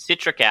today.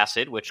 Citric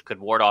acid, which could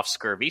ward off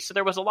scurvy. So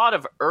there was a lot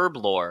of herb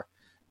lore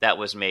that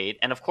was made.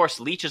 And of course,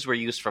 leeches were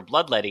used for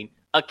bloodletting.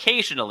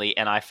 Occasionally,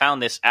 and I found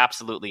this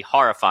absolutely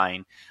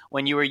horrifying,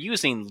 when you were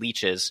using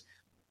leeches,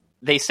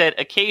 they said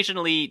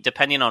occasionally,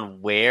 depending on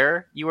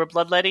where you were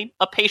bloodletting,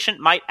 a patient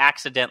might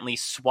accidentally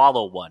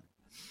swallow one.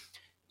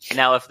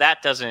 Now, if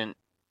that doesn't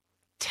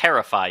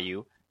terrify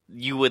you,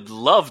 you would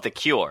love the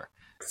cure.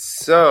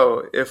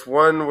 So, if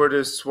one were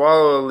to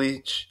swallow a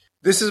leech,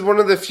 this is one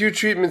of the few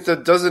treatments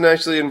that doesn't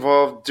actually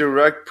involve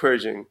direct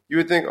purging. You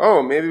would think,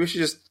 oh, maybe we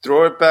should just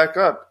throw it back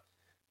up.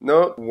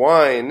 No,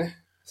 wine,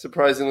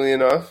 surprisingly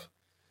enough,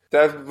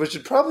 which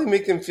would probably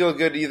make them feel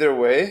good either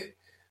way,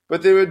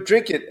 but they would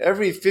drink it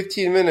every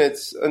 15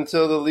 minutes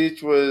until the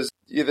leech was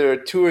either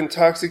too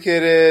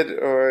intoxicated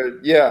or,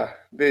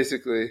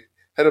 basically,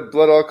 had a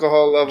blood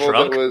alcohol level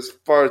Drunk? that was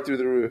far through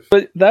the roof.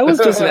 But that was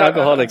just an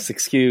alcoholic's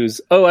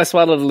excuse. Oh, I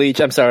swallowed a leech.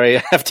 I'm sorry.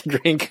 I have to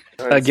drink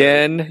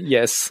again.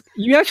 Yes.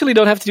 You actually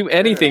don't have to do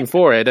anything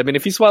for it. I mean,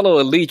 if you swallow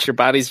a leech, your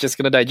body's just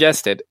going to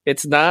digest it.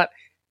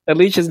 A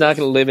leech is not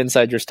going to live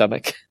inside your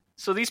stomach.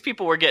 So these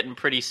people were getting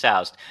pretty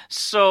soused.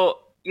 So,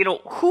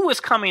 who was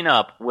coming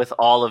up with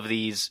all of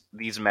these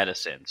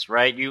medicines,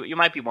 right? You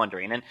might be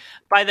wondering. And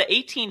by the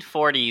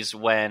 1840s,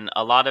 when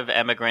a lot of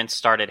immigrants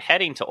started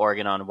heading to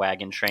Oregon on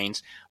wagon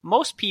trains,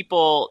 most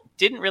people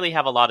didn't really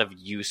have a lot of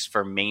use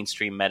for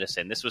mainstream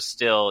medicine. This was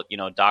still,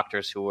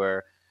 doctors who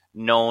were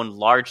known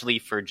largely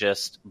for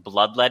just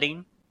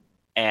bloodletting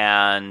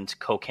and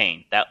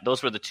cocaine.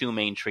 Those were the two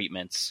main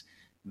treatments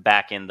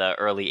back in the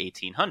early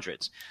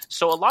 1800s.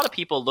 So a lot of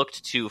people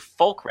looked to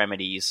folk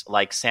remedies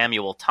like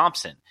Samuel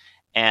Thompson.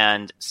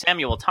 And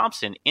Samuel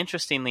Thompson,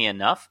 interestingly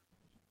enough,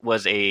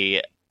 was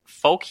a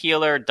folk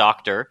healer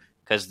doctor,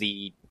 because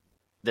the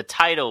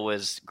title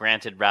was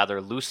granted rather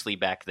loosely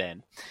back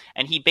then.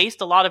 And he based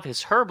a lot of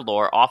his herb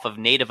lore off of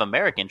Native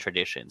American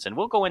traditions. And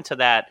we'll go into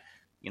that,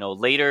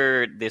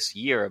 later this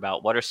year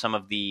about what are some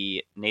of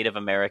the Native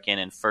American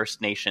and First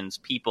Nations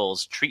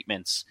peoples'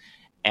 treatments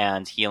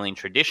and healing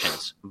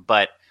traditions.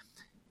 But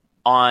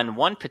on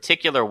one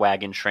particular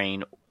wagon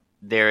train,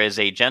 there is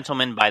a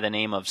gentleman by the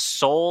name of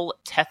Sol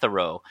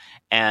Tetherow,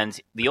 and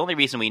the only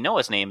reason we know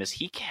his name is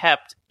he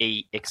kept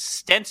a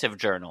extensive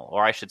journal,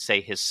 or I should say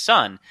his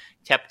son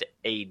kept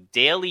a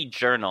daily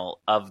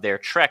journal of their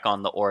trek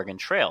on the Oregon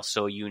Trail.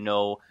 So you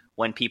know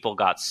when people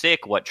got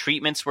sick, what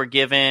treatments were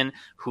given,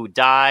 who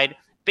died.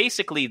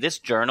 Basically, this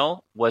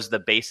journal was the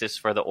basis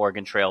for the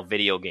Oregon Trail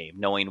video game,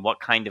 knowing what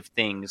kind of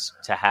things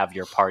to have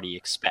your party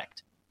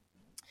expect.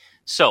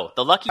 So,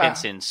 the Lucky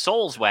Vincent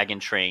Soul's Wagon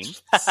Train,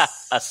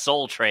 a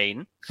soul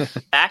train,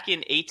 back in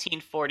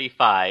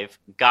 1845,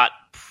 got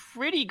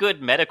pretty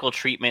good medical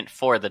treatment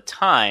for the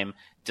time,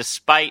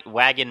 despite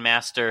Wagon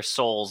Master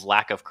Soul's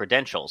lack of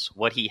credentials.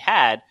 What he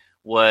had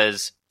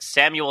was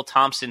Samuel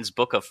Thompson's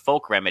Book of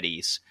Folk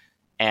Remedies,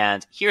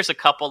 and here's a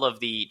couple of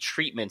the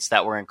treatments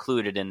that were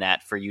included in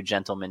that for you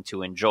gentlemen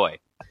to enjoy.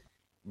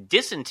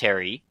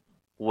 Dysentery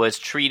was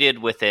treated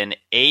with an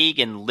egg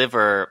and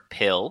liver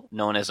pill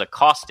known as a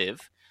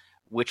costive,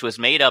 which was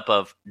made up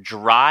of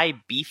dry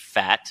beef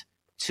fat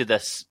to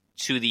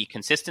the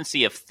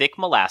consistency of thick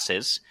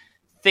molasses,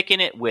 thicken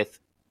it with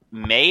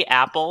May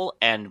apple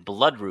and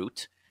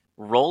bloodroot,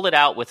 roll it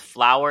out with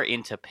flour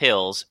into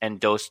pills, and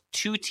dose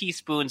 2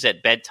 teaspoons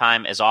at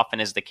bedtime as often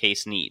as the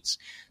case needs.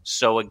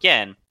 So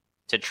again,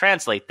 to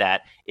translate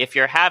that, if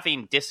you're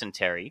having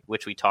dysentery,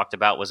 which we talked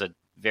about was a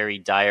very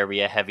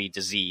diarrhea-heavy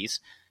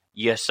disease,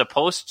 you're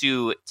supposed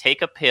to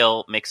take a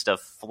pill mixed of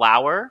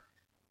flour,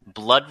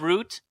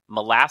 bloodroot,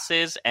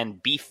 molasses,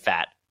 and beef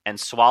fat, and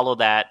swallow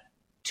that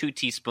 2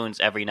 teaspoons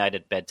every night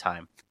at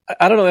bedtime.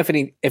 I don't know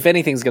if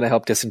anything's going to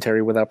help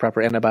dysentery without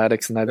proper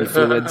antibiotics and IV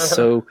fluids,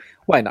 so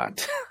why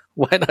not?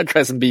 Why not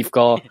try some beef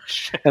gall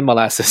and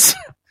molasses?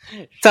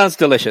 Sounds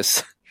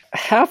delicious.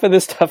 Half of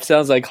this stuff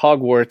sounds like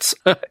Hogwarts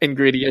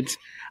ingredients.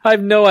 I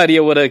have no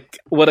idea what a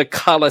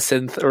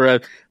colocynth or a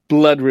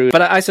bloodroot,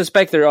 but I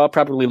suspect they're all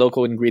properly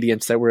local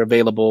ingredients that were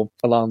available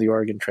along the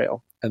Oregon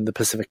Trail and the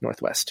Pacific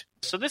Northwest.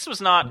 So this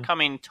was not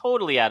coming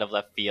totally out of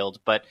left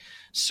field, but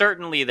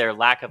certainly their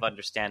lack of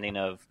understanding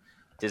of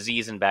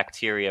disease and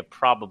bacteria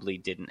probably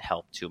didn't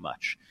help too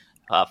much.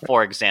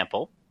 For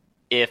example,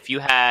 if you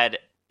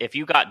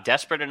got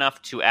desperate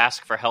enough to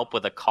ask for help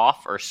with a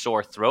cough or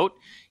sore throat,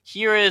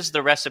 here is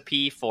the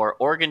recipe for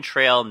Oregon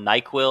Trail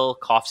NyQuil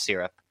cough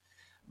syrup.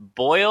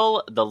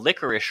 Boil the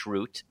licorice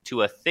root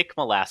to a thick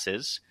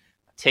molasses.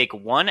 Take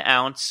 1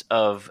 ounce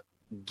of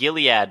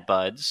Gilead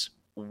buds,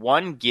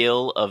 1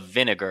 gill of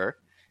vinegar,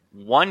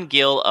 1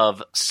 gill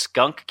of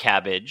skunk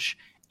cabbage,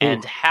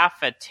 and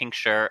half a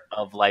tincture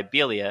of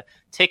lobelia.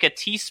 Take a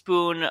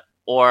teaspoon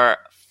or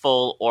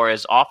full, or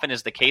as often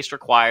as the case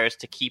requires,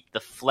 to keep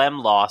the phlegm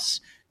loss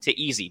to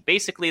easy.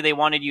 Basically, they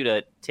wanted you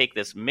to take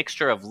this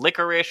mixture of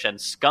licorice and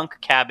skunk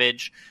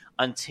cabbage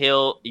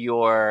until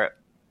your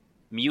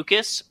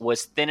mucus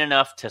was thin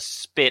enough to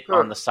spit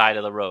on the side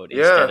of the road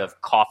instead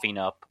of coughing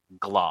up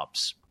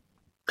globs.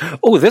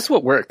 Oh, this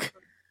would work.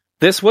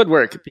 This would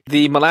work.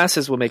 The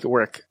molasses will make it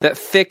work. That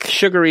thick,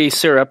 sugary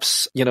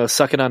syrups,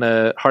 sucking on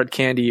a hard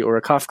candy or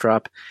a cough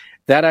drop,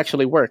 that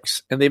actually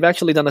works. And they've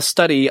actually done a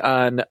study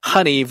on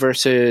honey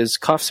versus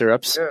cough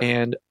syrups,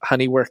 and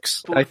honey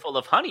works. A spoonful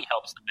of honey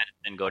helps the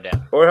medicine go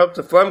down. Or help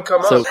the phlegm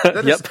come So, out. That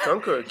is yep.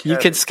 skunk or You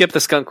can skip the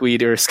skunk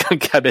weed or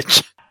skunk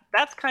cabbage.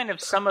 That's kind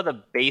of some of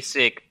the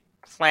basic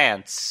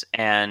plants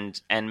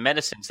and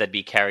medicines that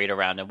be carried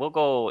around, and we'll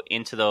go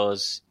into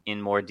those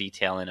in more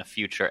detail in a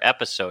future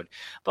episode.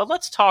 But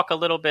let's talk a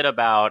little bit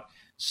about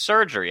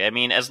surgery. I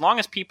mean, as long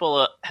as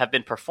people have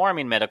been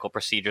performing medical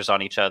procedures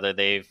on each other,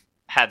 they've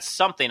had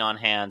something on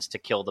hands to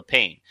kill the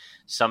pain.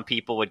 Some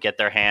people would get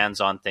their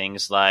hands on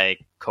things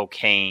like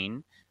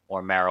cocaine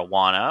or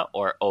marijuana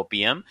or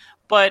opium,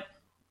 but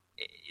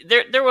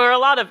there were a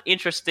lot of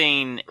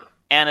interesting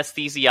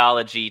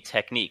anesthesiology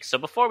techniques. So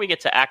before we get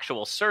to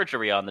actual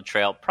surgery on the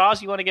trail,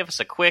 Praz, you want to give us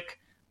a quick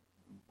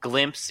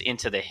glimpse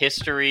into the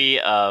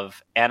history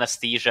of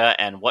anesthesia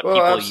and what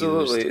people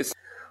absolutely. used?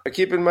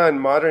 Keep in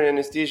mind, modern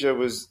anesthesia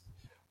was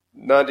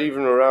not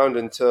even around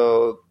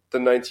until the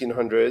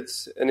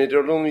 1900s, and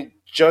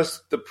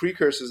the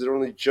precursors had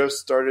only just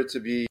started to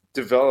be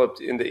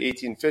developed in the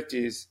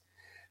 1850s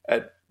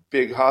at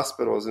big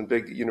hospitals and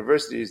big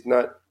universities,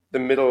 not the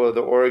middle of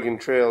the Oregon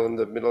Trail in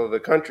the middle of the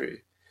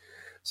country.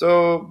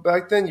 So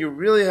back then, you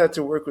really had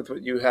to work with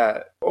what you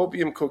had.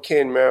 Opium,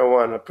 cocaine,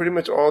 marijuana, pretty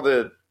much all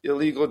the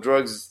illegal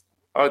drugs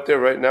out there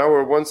right now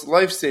were once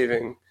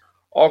life-saving.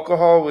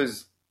 Alcohol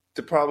was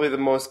probably the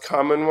most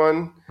common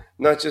one,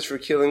 not just for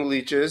killing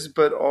leeches,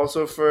 but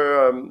also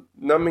for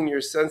numbing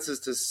your senses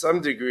to some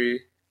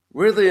degree.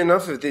 Weirdly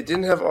enough, if they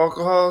didn't have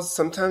alcohol,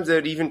 sometimes they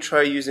would even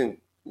try using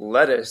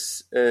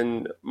lettuce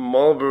and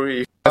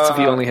mulberry. That's if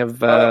you only have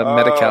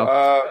Medi-Cal.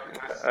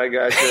 I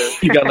got you.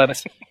 You got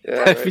lettuce.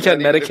 Yeah, if you got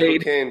Medicaid,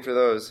 cocaine for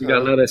those. You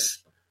got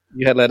lettuce.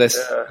 You had lettuce.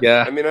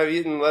 Yeah. I mean, I've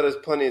eaten lettuce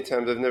plenty of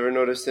times. I've never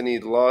noticed any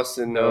loss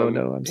in I'm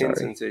pain sorry.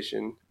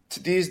 sensation.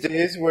 To these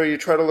days, where you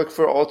try to look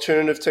for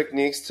alternative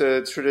techniques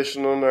to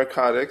traditional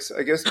narcotics,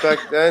 I guess back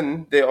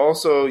then they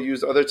also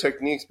used other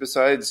techniques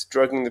besides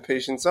drugging the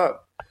patients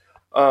up.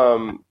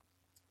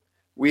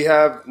 We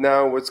have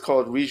now what's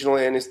called regional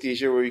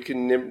anesthesia, where you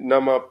can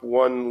numb up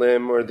one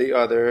limb or the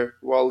other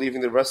while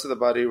leaving the rest of the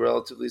body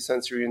relatively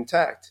sensory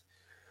intact.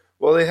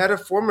 Well, they had a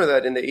form of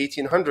that in the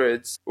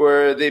 1800s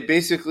where they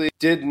basically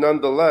did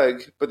numb the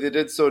leg, but they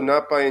did so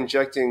not by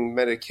injecting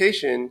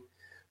medication,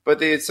 but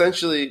they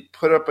essentially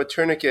put up a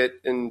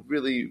tourniquet and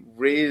really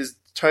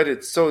tied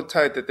it so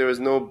tight that there was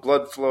no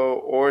blood flow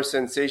or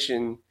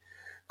sensation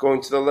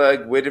going to the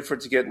leg, waited for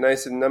it to get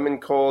nice and numb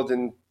and cold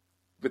and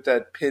with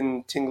that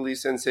pin tingly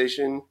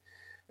sensation,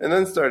 and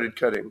then started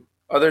cutting.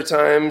 Other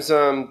times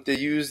they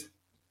used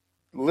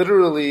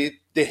literally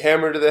the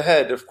hammer to the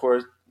head. Of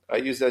course, I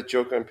use that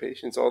joke on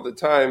patients all the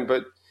time,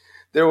 but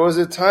there was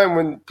a time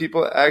when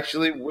people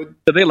actually would...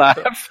 Do they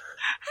laugh?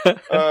 Like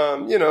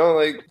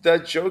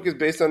that joke is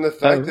based on the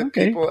fact that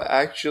people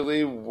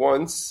actually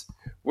once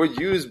would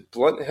use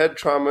blunt head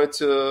trauma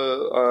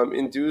to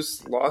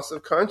induce loss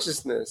of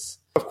consciousness.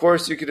 Of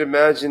course, you could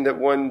imagine that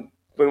when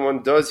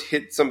one does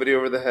hit somebody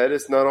over the head,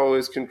 it's not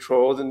always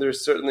controlled, and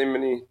there's certainly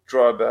many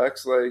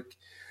drawbacks, like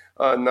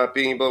not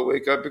being able to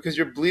wake up because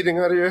you're bleeding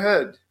out of your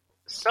head.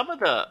 Some of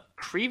the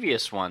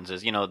previous ones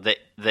is,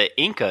 the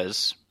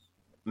Incas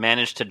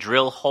managed to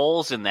drill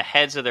holes in the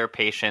heads of their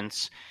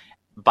patients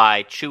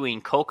by chewing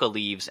coca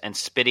leaves and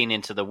spitting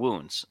into the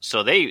wounds.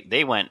 So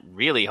they went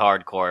really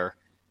hardcore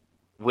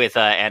with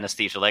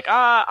anesthesia. Like,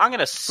 I'm going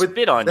to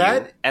spit on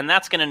you, and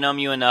that's going to numb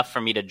you enough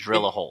for me to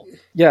drill a hole.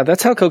 Yeah,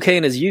 that's how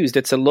cocaine is used.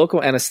 It's a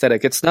local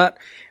anesthetic. It's not...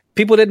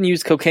 People didn't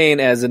use cocaine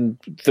as in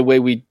the way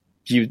we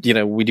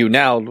do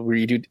now, where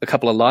you do a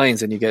couple of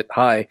lines and you get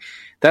high.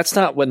 That's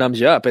not what numbs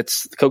you up.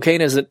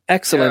 Cocaine is an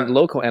excellent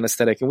local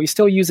anesthetic, and we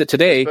still use it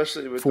today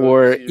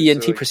for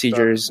ENT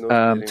procedures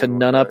to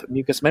numb up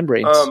mucous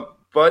membranes.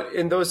 But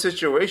in those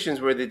situations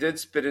where they did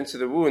spit into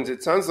the wounds,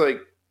 it sounds like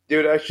they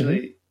would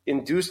actually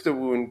induce the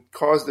wound,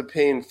 cause the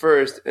pain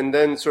first, and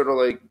then sort of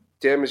like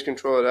damage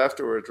control it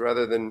afterwards,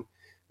 rather than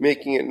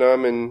making it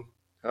numb and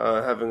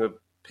having a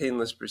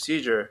painless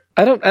procedure.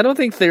 I don't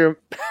think they're.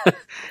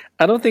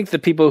 I don't think the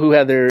people who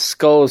had their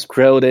skulls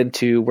drilled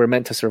into were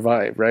meant to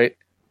survive, right?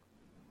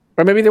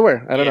 Or maybe they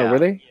were. I don't know. Were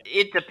they?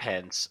 It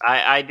depends.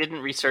 I didn't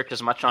research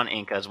as much on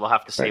Incas. We'll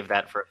have to save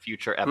that for a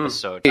future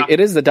episode. It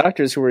is the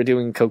doctors who were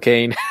doing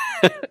cocaine.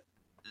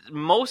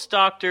 Most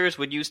doctors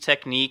would use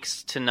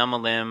techniques to numb a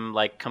limb,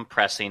 like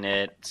compressing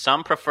it.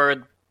 Some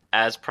preferred,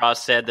 as Praz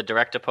said, the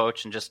direct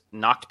approach and just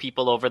knocked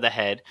people over the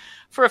head.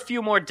 For a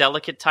few more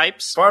delicate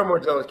types, far more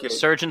delicate,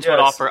 surgeons would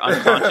offer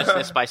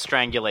unconsciousness by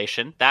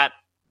strangulation. That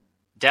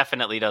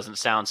definitely doesn't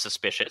sound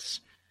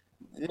suspicious.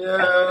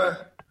 Yeah.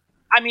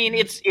 I mean,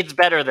 it's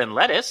better than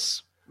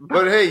lettuce.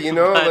 But hey,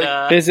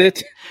 is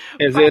it?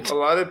 A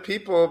lot of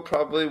people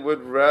probably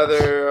would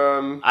rather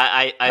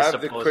I have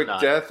the quick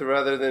death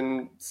rather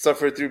than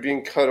suffer through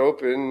being cut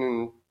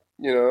open,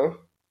 and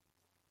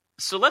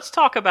So let's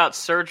talk about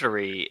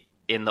surgery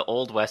in the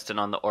Old West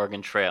and on the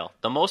Oregon Trail.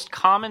 The most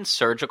common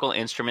surgical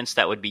instruments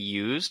that would be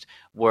used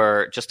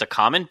were just a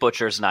common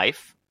butcher's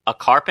knife, a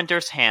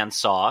carpenter's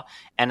handsaw,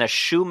 and a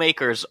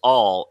shoemaker's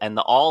awl, and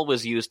the awl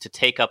was used to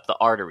take up the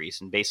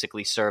arteries and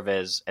basically serve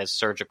as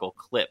surgical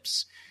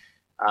clips.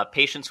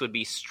 Patients would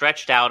be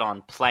stretched out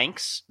on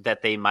planks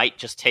that they might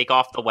just take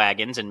off the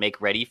wagons and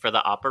make ready for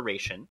the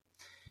operation.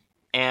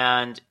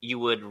 And you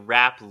would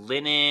wrap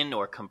linen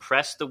or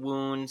compress the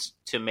wounds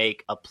to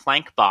make a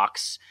plank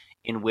box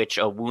in which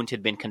a wound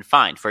had been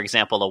confined. For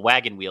example, a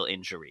wagon wheel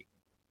injury.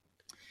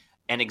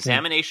 An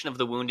examination of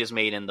the wound is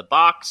made in the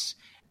box,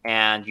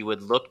 and you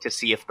would look to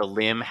see if the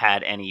limb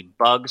had any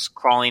bugs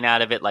crawling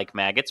out of it, like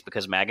maggots,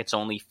 because maggots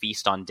only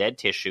feast on dead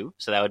tissue,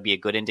 so that would be a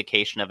good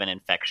indication of an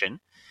infection.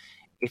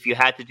 If you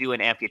had to do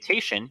an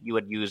amputation, you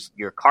would use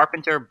your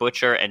carpenter,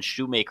 butcher, and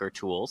shoemaker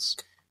tools.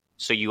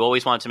 So you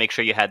always wanted to make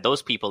sure you had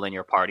those people in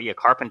your party. A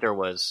carpenter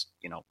was,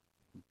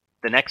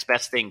 the next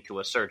best thing to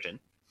a surgeon.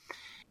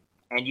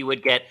 And you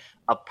would get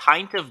a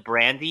pint of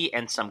brandy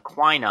and some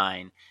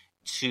quinine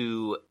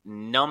to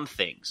numb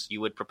things.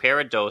 You would prepare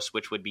a dose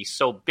which would be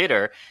so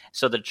bitter,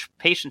 so the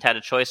patient had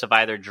a choice of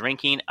either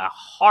drinking a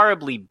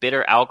horribly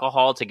bitter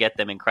alcohol to get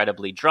them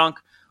incredibly drunk,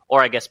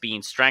 or I guess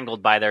being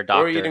strangled by their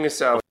doctor. Or eating a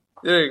salad.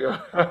 There you go.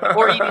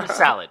 Or eating a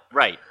salad,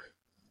 right.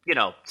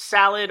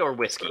 Salad or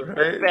whiskey.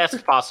 Right.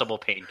 Best possible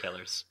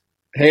painkillers.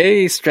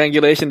 Hey,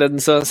 strangulation doesn't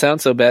sound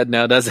so bad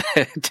now, does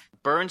it?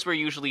 Burns were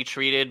usually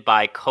treated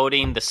by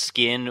coating the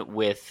skin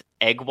with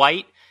egg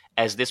white,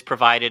 as this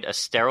provided a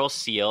sterile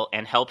seal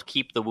and helped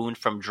keep the wound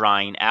from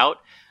drying out.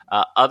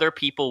 Other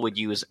people would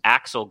use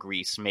axle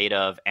grease made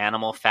of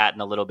animal fat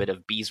and a little bit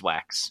of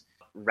beeswax.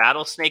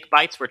 Rattlesnake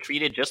bites were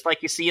treated just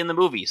like you see in the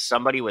movies.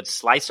 Somebody would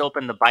slice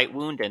open the bite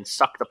wound and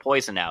suck the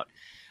poison out,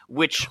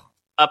 which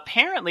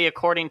apparently,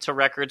 according to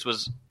records,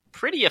 was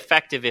pretty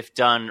effective if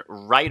done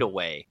right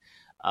away.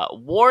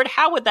 Ward,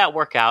 how would that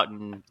work out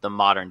in the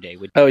modern day?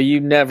 You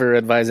never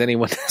advise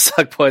anyone to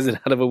suck poison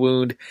out of a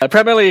wound,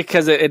 primarily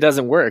because it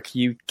doesn't work.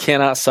 You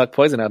cannot suck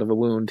poison out of a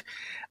wound.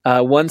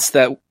 Once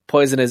that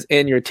poison is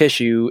in your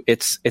tissue,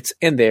 it's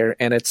in there,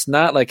 and it's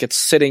not like it's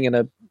sitting in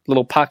a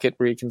little pocket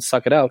where you can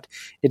suck it out.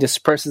 It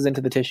disperses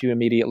into the tissue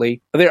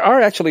immediately. There are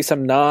actually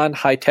some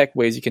non-high-tech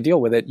ways you can deal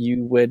with it.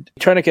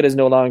 Tourniquet is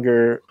no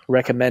longer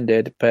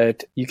recommended,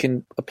 but you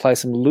can apply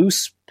some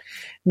loose,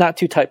 not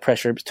too tight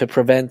pressure to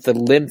prevent the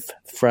lymph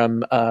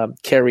from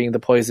carrying the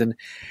poison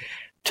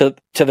to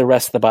the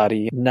rest of the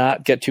body.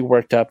 Not get too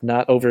worked up,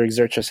 not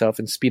overexert yourself,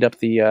 and speed up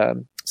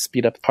the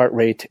heart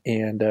rate,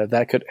 and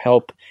that could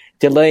help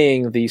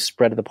delaying the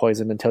spread of the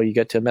poison until you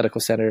get to a medical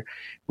center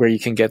where you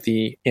can get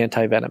the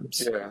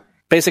antivenoms. Yeah.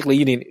 Basically,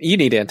 you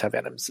need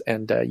antivenoms,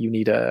 and you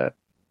need an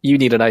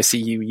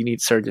ICU. You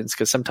need surgeons,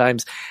 because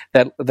sometimes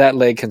that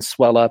leg can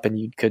swell up, and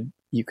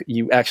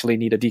you actually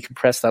need to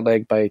decompress that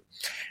leg by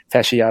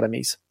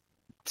fasciotomies.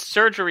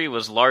 Surgery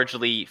was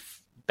largely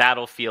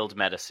battlefield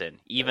medicine,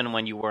 even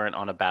when you weren't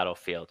on a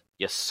battlefield.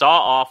 You saw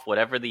off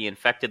whatever the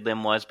infected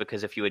limb was,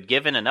 because if you had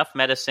given enough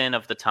medicine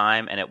of the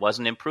time and it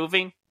wasn't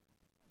improving,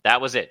 that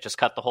was it. Just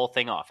cut the whole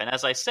thing off. And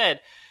as I said,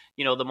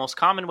 the most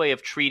common way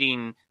of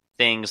treating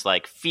things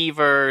like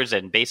fevers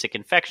and basic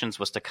infections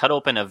was to cut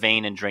open a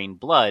vein and drain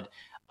blood.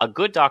 A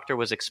good doctor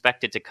was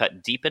expected to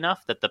cut deep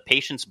enough that the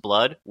patient's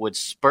blood would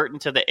spurt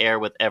into the air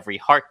with every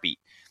heartbeat.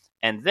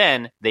 And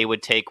then they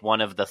would take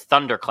one of the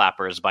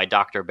thunderclappers by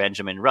Dr.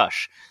 Benjamin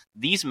Rush.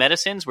 These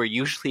medicines were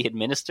usually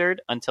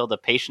administered until the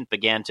patient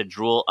began to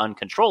drool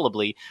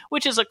uncontrollably,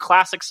 which is a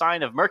classic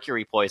sign of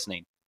mercury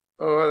poisoning.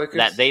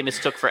 That they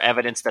mistook for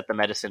evidence that the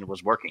medicine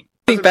was working.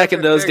 I think back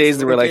in those days,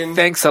 they were like,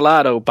 thanks a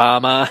lot,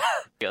 Obama.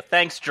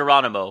 Thanks,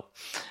 Geronimo.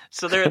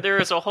 So there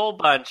is a whole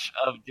bunch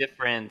of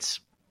different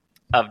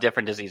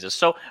diseases.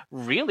 So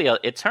really,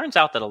 it turns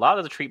out that a lot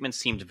of the treatments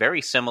seemed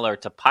very similar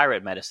to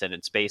pirate medicine.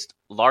 It's based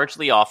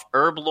largely off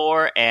herb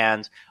lore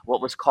and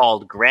what was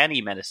called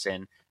granny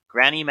medicine.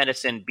 Granny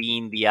medicine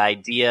being the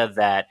idea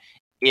that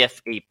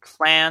if a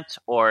plant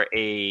or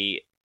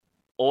a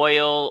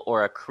oil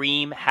or a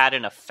cream had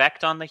an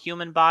effect on the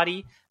human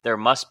body, there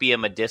must be a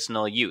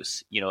medicinal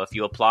use. If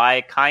you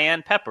apply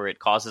cayenne pepper, it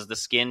causes the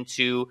skin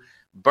to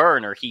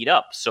burn or heat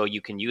up, so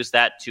you can use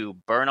that to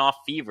burn off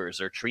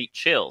fevers or treat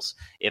chills.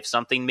 If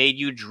something made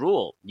you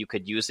drool, you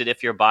could use it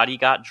if your body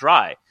got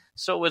dry.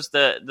 So it was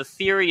the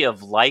theory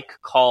of like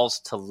calls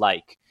to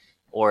like,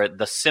 or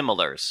the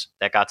similars,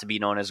 that got to be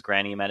known as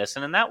granny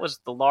medicine, and that was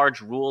the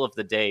large rule of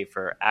the day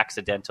for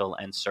accidental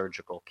and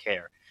surgical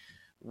care,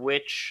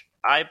 which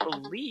I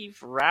believe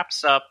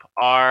wraps up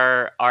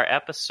our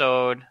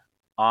episode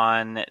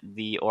on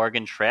the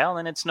Oregon Trail,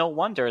 and it's no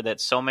wonder that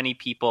so many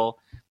people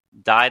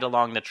died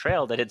along the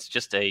trail, that it's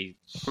just a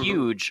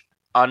huge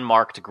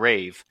unmarked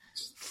grave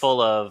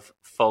full of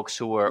folks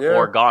who were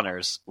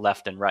Oregoners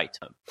left and right.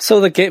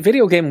 So the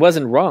video game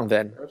wasn't wrong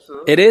then.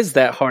 Absolutely. It is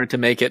that hard to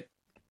make it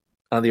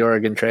on the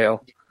Oregon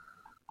Trail.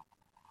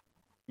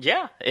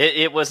 Yeah,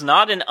 it was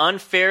not an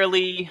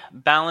unfairly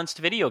balanced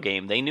video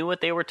game. They knew what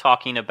they were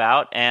talking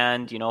about,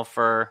 and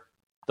for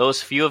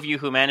those few of you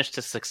who managed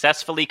to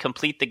successfully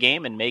complete the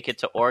game and make it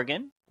to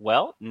Oregon,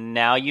 well,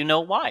 now you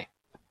know why.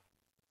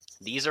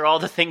 These are all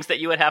the things that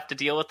you would have to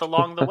deal with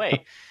along the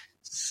way.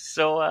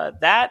 So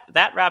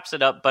that wraps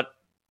it up. But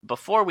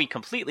before we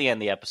completely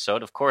end the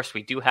episode, of course,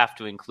 we do have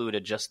to include a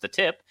Just the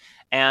Tip.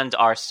 And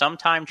our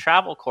sometime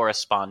travel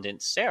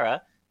correspondent,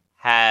 Sarah,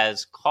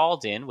 has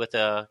called in with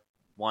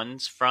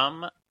ones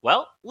from,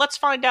 well, let's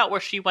find out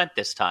where she went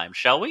this time,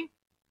 shall we?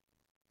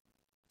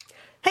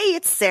 Hey,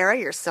 it's Sarah,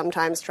 your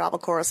sometimes travel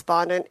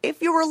correspondent.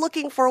 If you were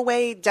looking for a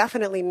way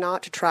definitely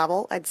not to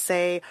travel, I'd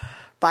say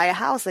buy a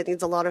house that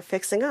needs a lot of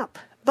fixing up.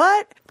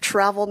 But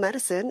Travel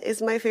Medicine is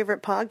my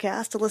favorite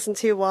podcast to listen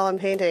to while I'm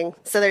painting.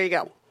 So there you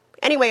go.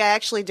 Anyway, I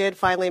actually did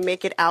finally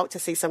make it out to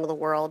see some of the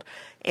world,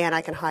 and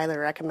I can highly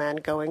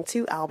recommend going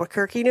to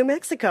Albuquerque, New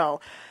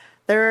Mexico.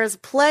 There's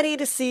plenty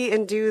to see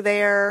and do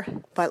there,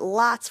 but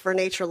lots for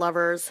nature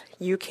lovers.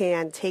 You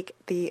can take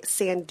the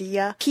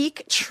Sandia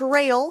Peak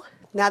Trail.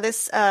 Now,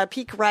 this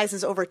peak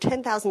rises over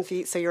 10,000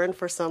 feet, so you're in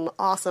for some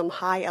awesome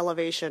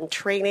high-elevation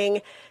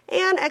training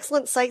and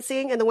excellent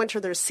sightseeing. In the winter,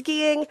 there's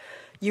skiing.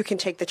 You can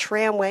take the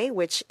tramway,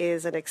 which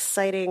is an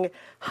exciting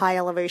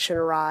high-elevation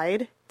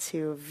ride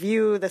to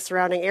view the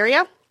surrounding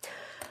area.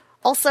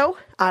 Also,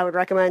 I would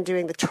recommend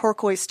doing the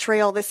Turquoise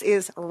Trail. This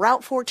is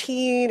Route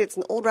 14. It's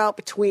an old route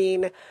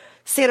between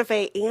Santa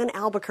Fe and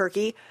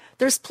Albuquerque.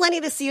 There's plenty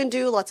to see and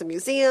do, lots of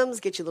museums,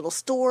 get you little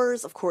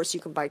stores. Of course,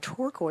 you can buy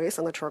turquoise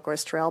on the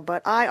Turquoise Trail,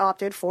 but I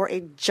opted for a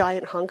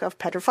giant hunk of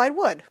petrified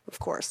wood, of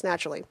course,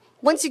 naturally.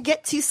 Once you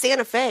get to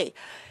Santa Fe,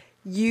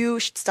 you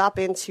should stop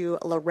into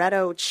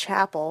Loretto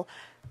Chapel.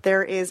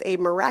 There is a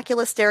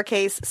miraculous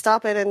staircase.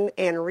 Stop in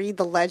and read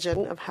the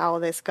legend of how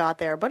this got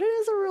there. But it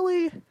is a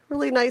really,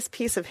 really nice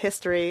piece of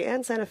history,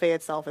 and Santa Fe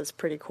itself is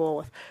pretty cool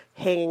with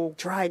hanging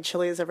dried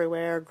chilies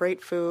everywhere,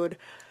 great food,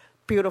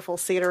 beautiful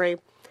scenery.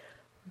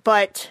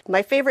 But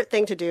my favorite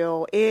thing to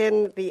do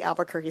in the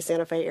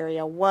Albuquerque-Santa Fe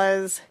area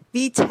was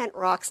the Tent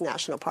Rocks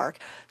National Park.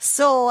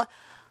 So,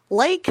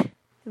 like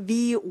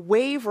the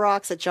Wave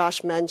Rocks that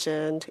Josh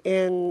mentioned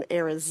in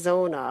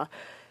Arizona,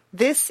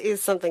 this is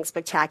something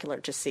spectacular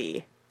to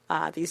see.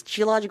 These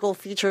geological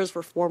features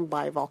were formed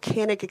by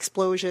volcanic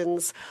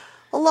explosions.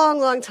 a long,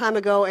 long time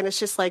ago, and it's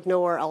just like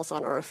nowhere else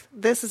on Earth.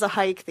 This is a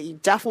hike that you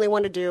definitely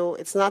want to do.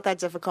 It's not that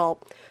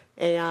difficult,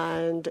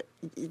 and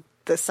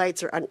the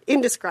sights are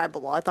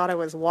indescribable. I thought I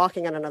was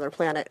walking on another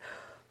planet.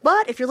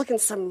 But if you're looking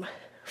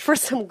for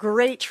some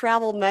great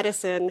travel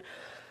medicine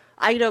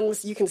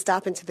items, you can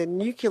stop into the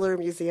Nuclear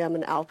Museum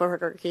in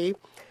Albuquerque.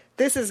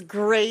 This is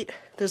great.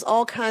 There's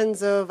all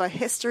kinds of a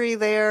history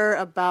there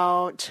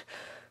about,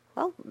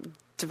 well,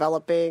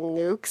 developing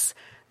nukes,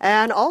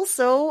 and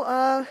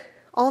also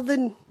all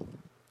the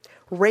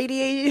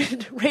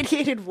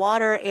radiated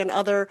water and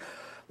other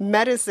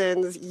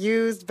medicines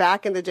used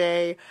back in the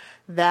day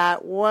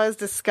that was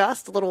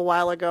discussed a little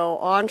while ago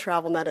on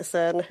Travel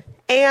Medicine.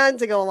 And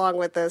to go along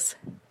with this,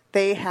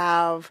 they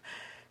have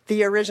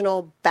the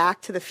original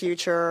Back to the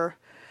Future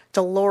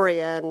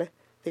DeLorean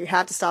that you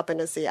have to stop in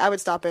to see. I would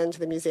stop into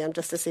the museum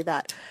just to see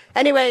that.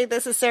 Anyway,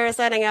 this is Sarah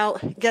signing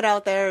out. Get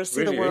out there,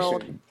 see the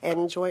world, and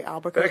enjoy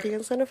Albuquerque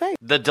and Santa Fe.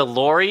 The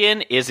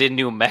DeLorean is in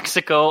New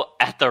Mexico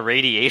at the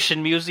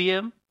Radiation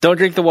Museum. Don't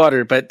drink the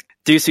water, but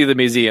do see the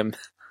museum.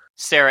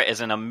 Sarah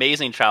is an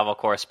amazing travel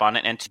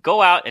correspondent, and to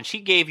go out, and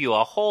she gave you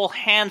a whole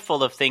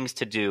handful of things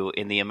to do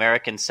in the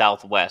American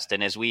Southwest.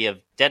 And as we have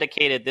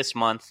dedicated this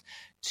month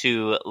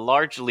to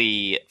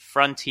largely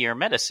frontier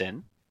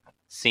medicine,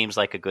 seems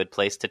like a good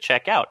place to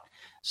check out.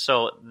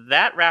 So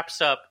that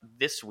wraps up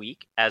this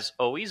week. As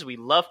always, we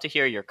love to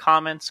hear your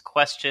comments,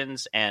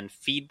 questions, and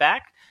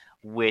feedback,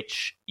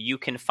 which you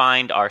can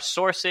find our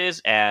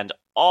sources and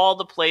all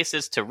the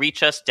places to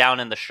reach us down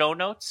in the show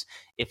notes.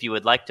 If you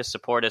would like to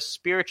support us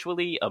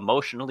spiritually,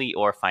 emotionally,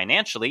 or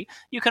financially,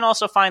 you can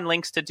also find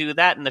links to do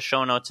that in the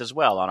show notes as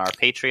well on our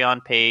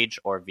Patreon page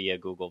or via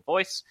Google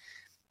Voice.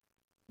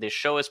 This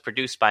show is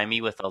produced by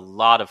me with a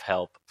lot of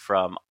help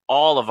from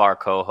all of our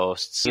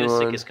co-hosts.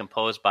 Music is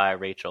composed by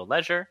Rachel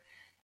Leisure.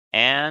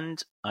 And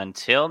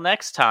until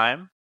next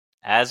time,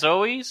 as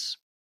always,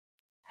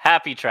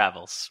 happy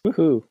travels.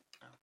 Woohoo.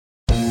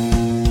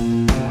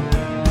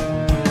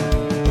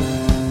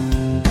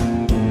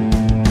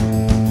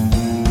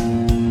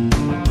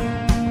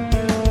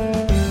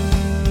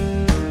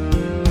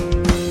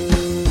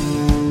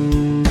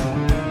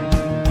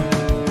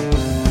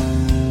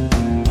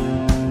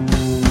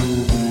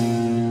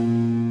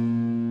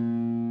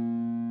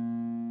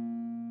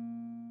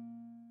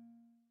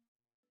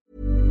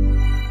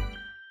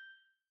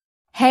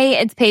 Hey,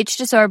 it's Paige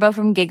DeSorbo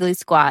from Giggly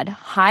Squad.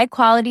 High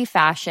quality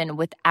fashion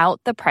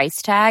without the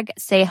price tag.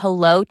 Say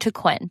hello to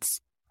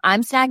Quince.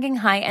 I'm snagging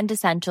high-end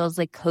essentials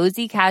like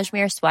cozy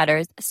cashmere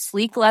sweaters,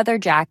 sleek leather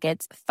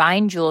jackets,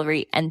 fine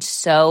jewelry, and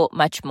so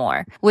much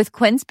more. With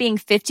Quince being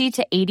 50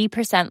 to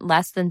 80%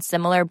 less than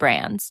similar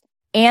brands.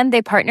 And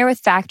they partner with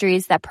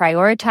factories that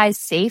prioritize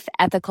safe,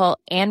 ethical,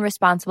 and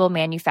responsible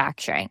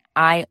manufacturing.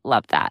 I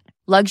love that.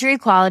 Luxury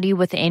quality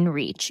within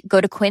reach.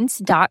 Go to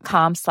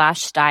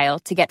quince.com/style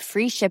to get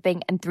free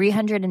shipping and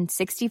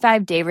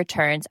 365-day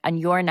returns on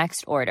your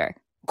next order.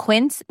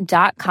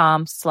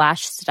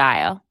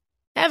 Quince.com/style.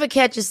 Ever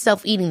catch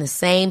yourself eating the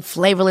same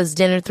flavorless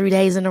dinner 3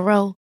 days in a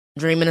row?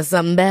 Dreaming of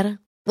something better?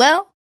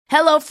 Well,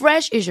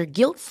 HelloFresh is your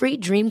guilt-free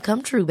dream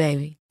come true,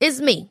 baby. It's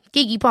me,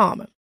 Keke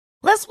Palmer.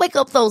 Let's wake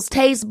up those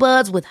taste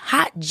buds with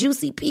hot,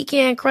 juicy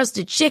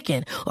pecan-crusted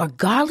chicken or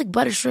garlic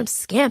butter shrimp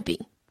scampi.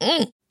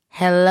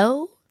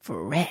 Hello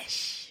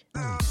Fresh.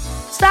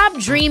 Stop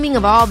dreaming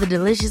of all the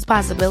delicious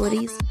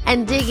possibilities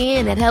and dig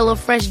in at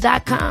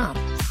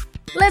HelloFresh.com.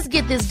 Let's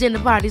get this dinner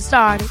party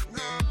started.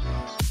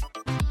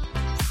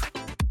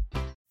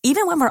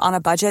 Even when we're on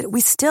a budget,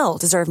 we still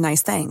deserve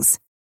nice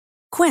things.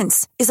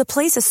 Quince is a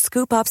place to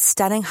scoop up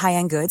stunning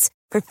high-end goods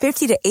for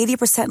 50 to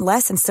 80%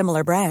 less than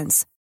similar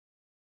brands.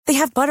 They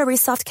have buttery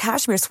soft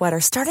cashmere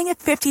sweaters starting at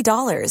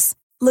 $50,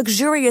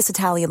 luxurious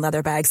Italian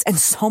leather bags, and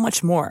so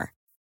much more.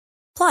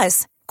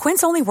 Plus,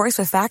 Quince only works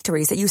with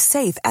factories that use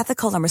safe,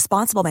 ethical, and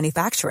responsible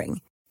manufacturing.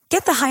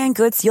 Get the high-end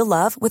goods you'll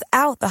love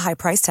without the high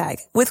price tag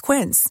with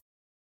Quince.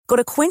 Go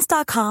to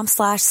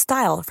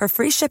quince.com/style for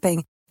free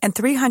shipping and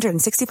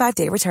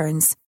 365-day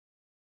returns.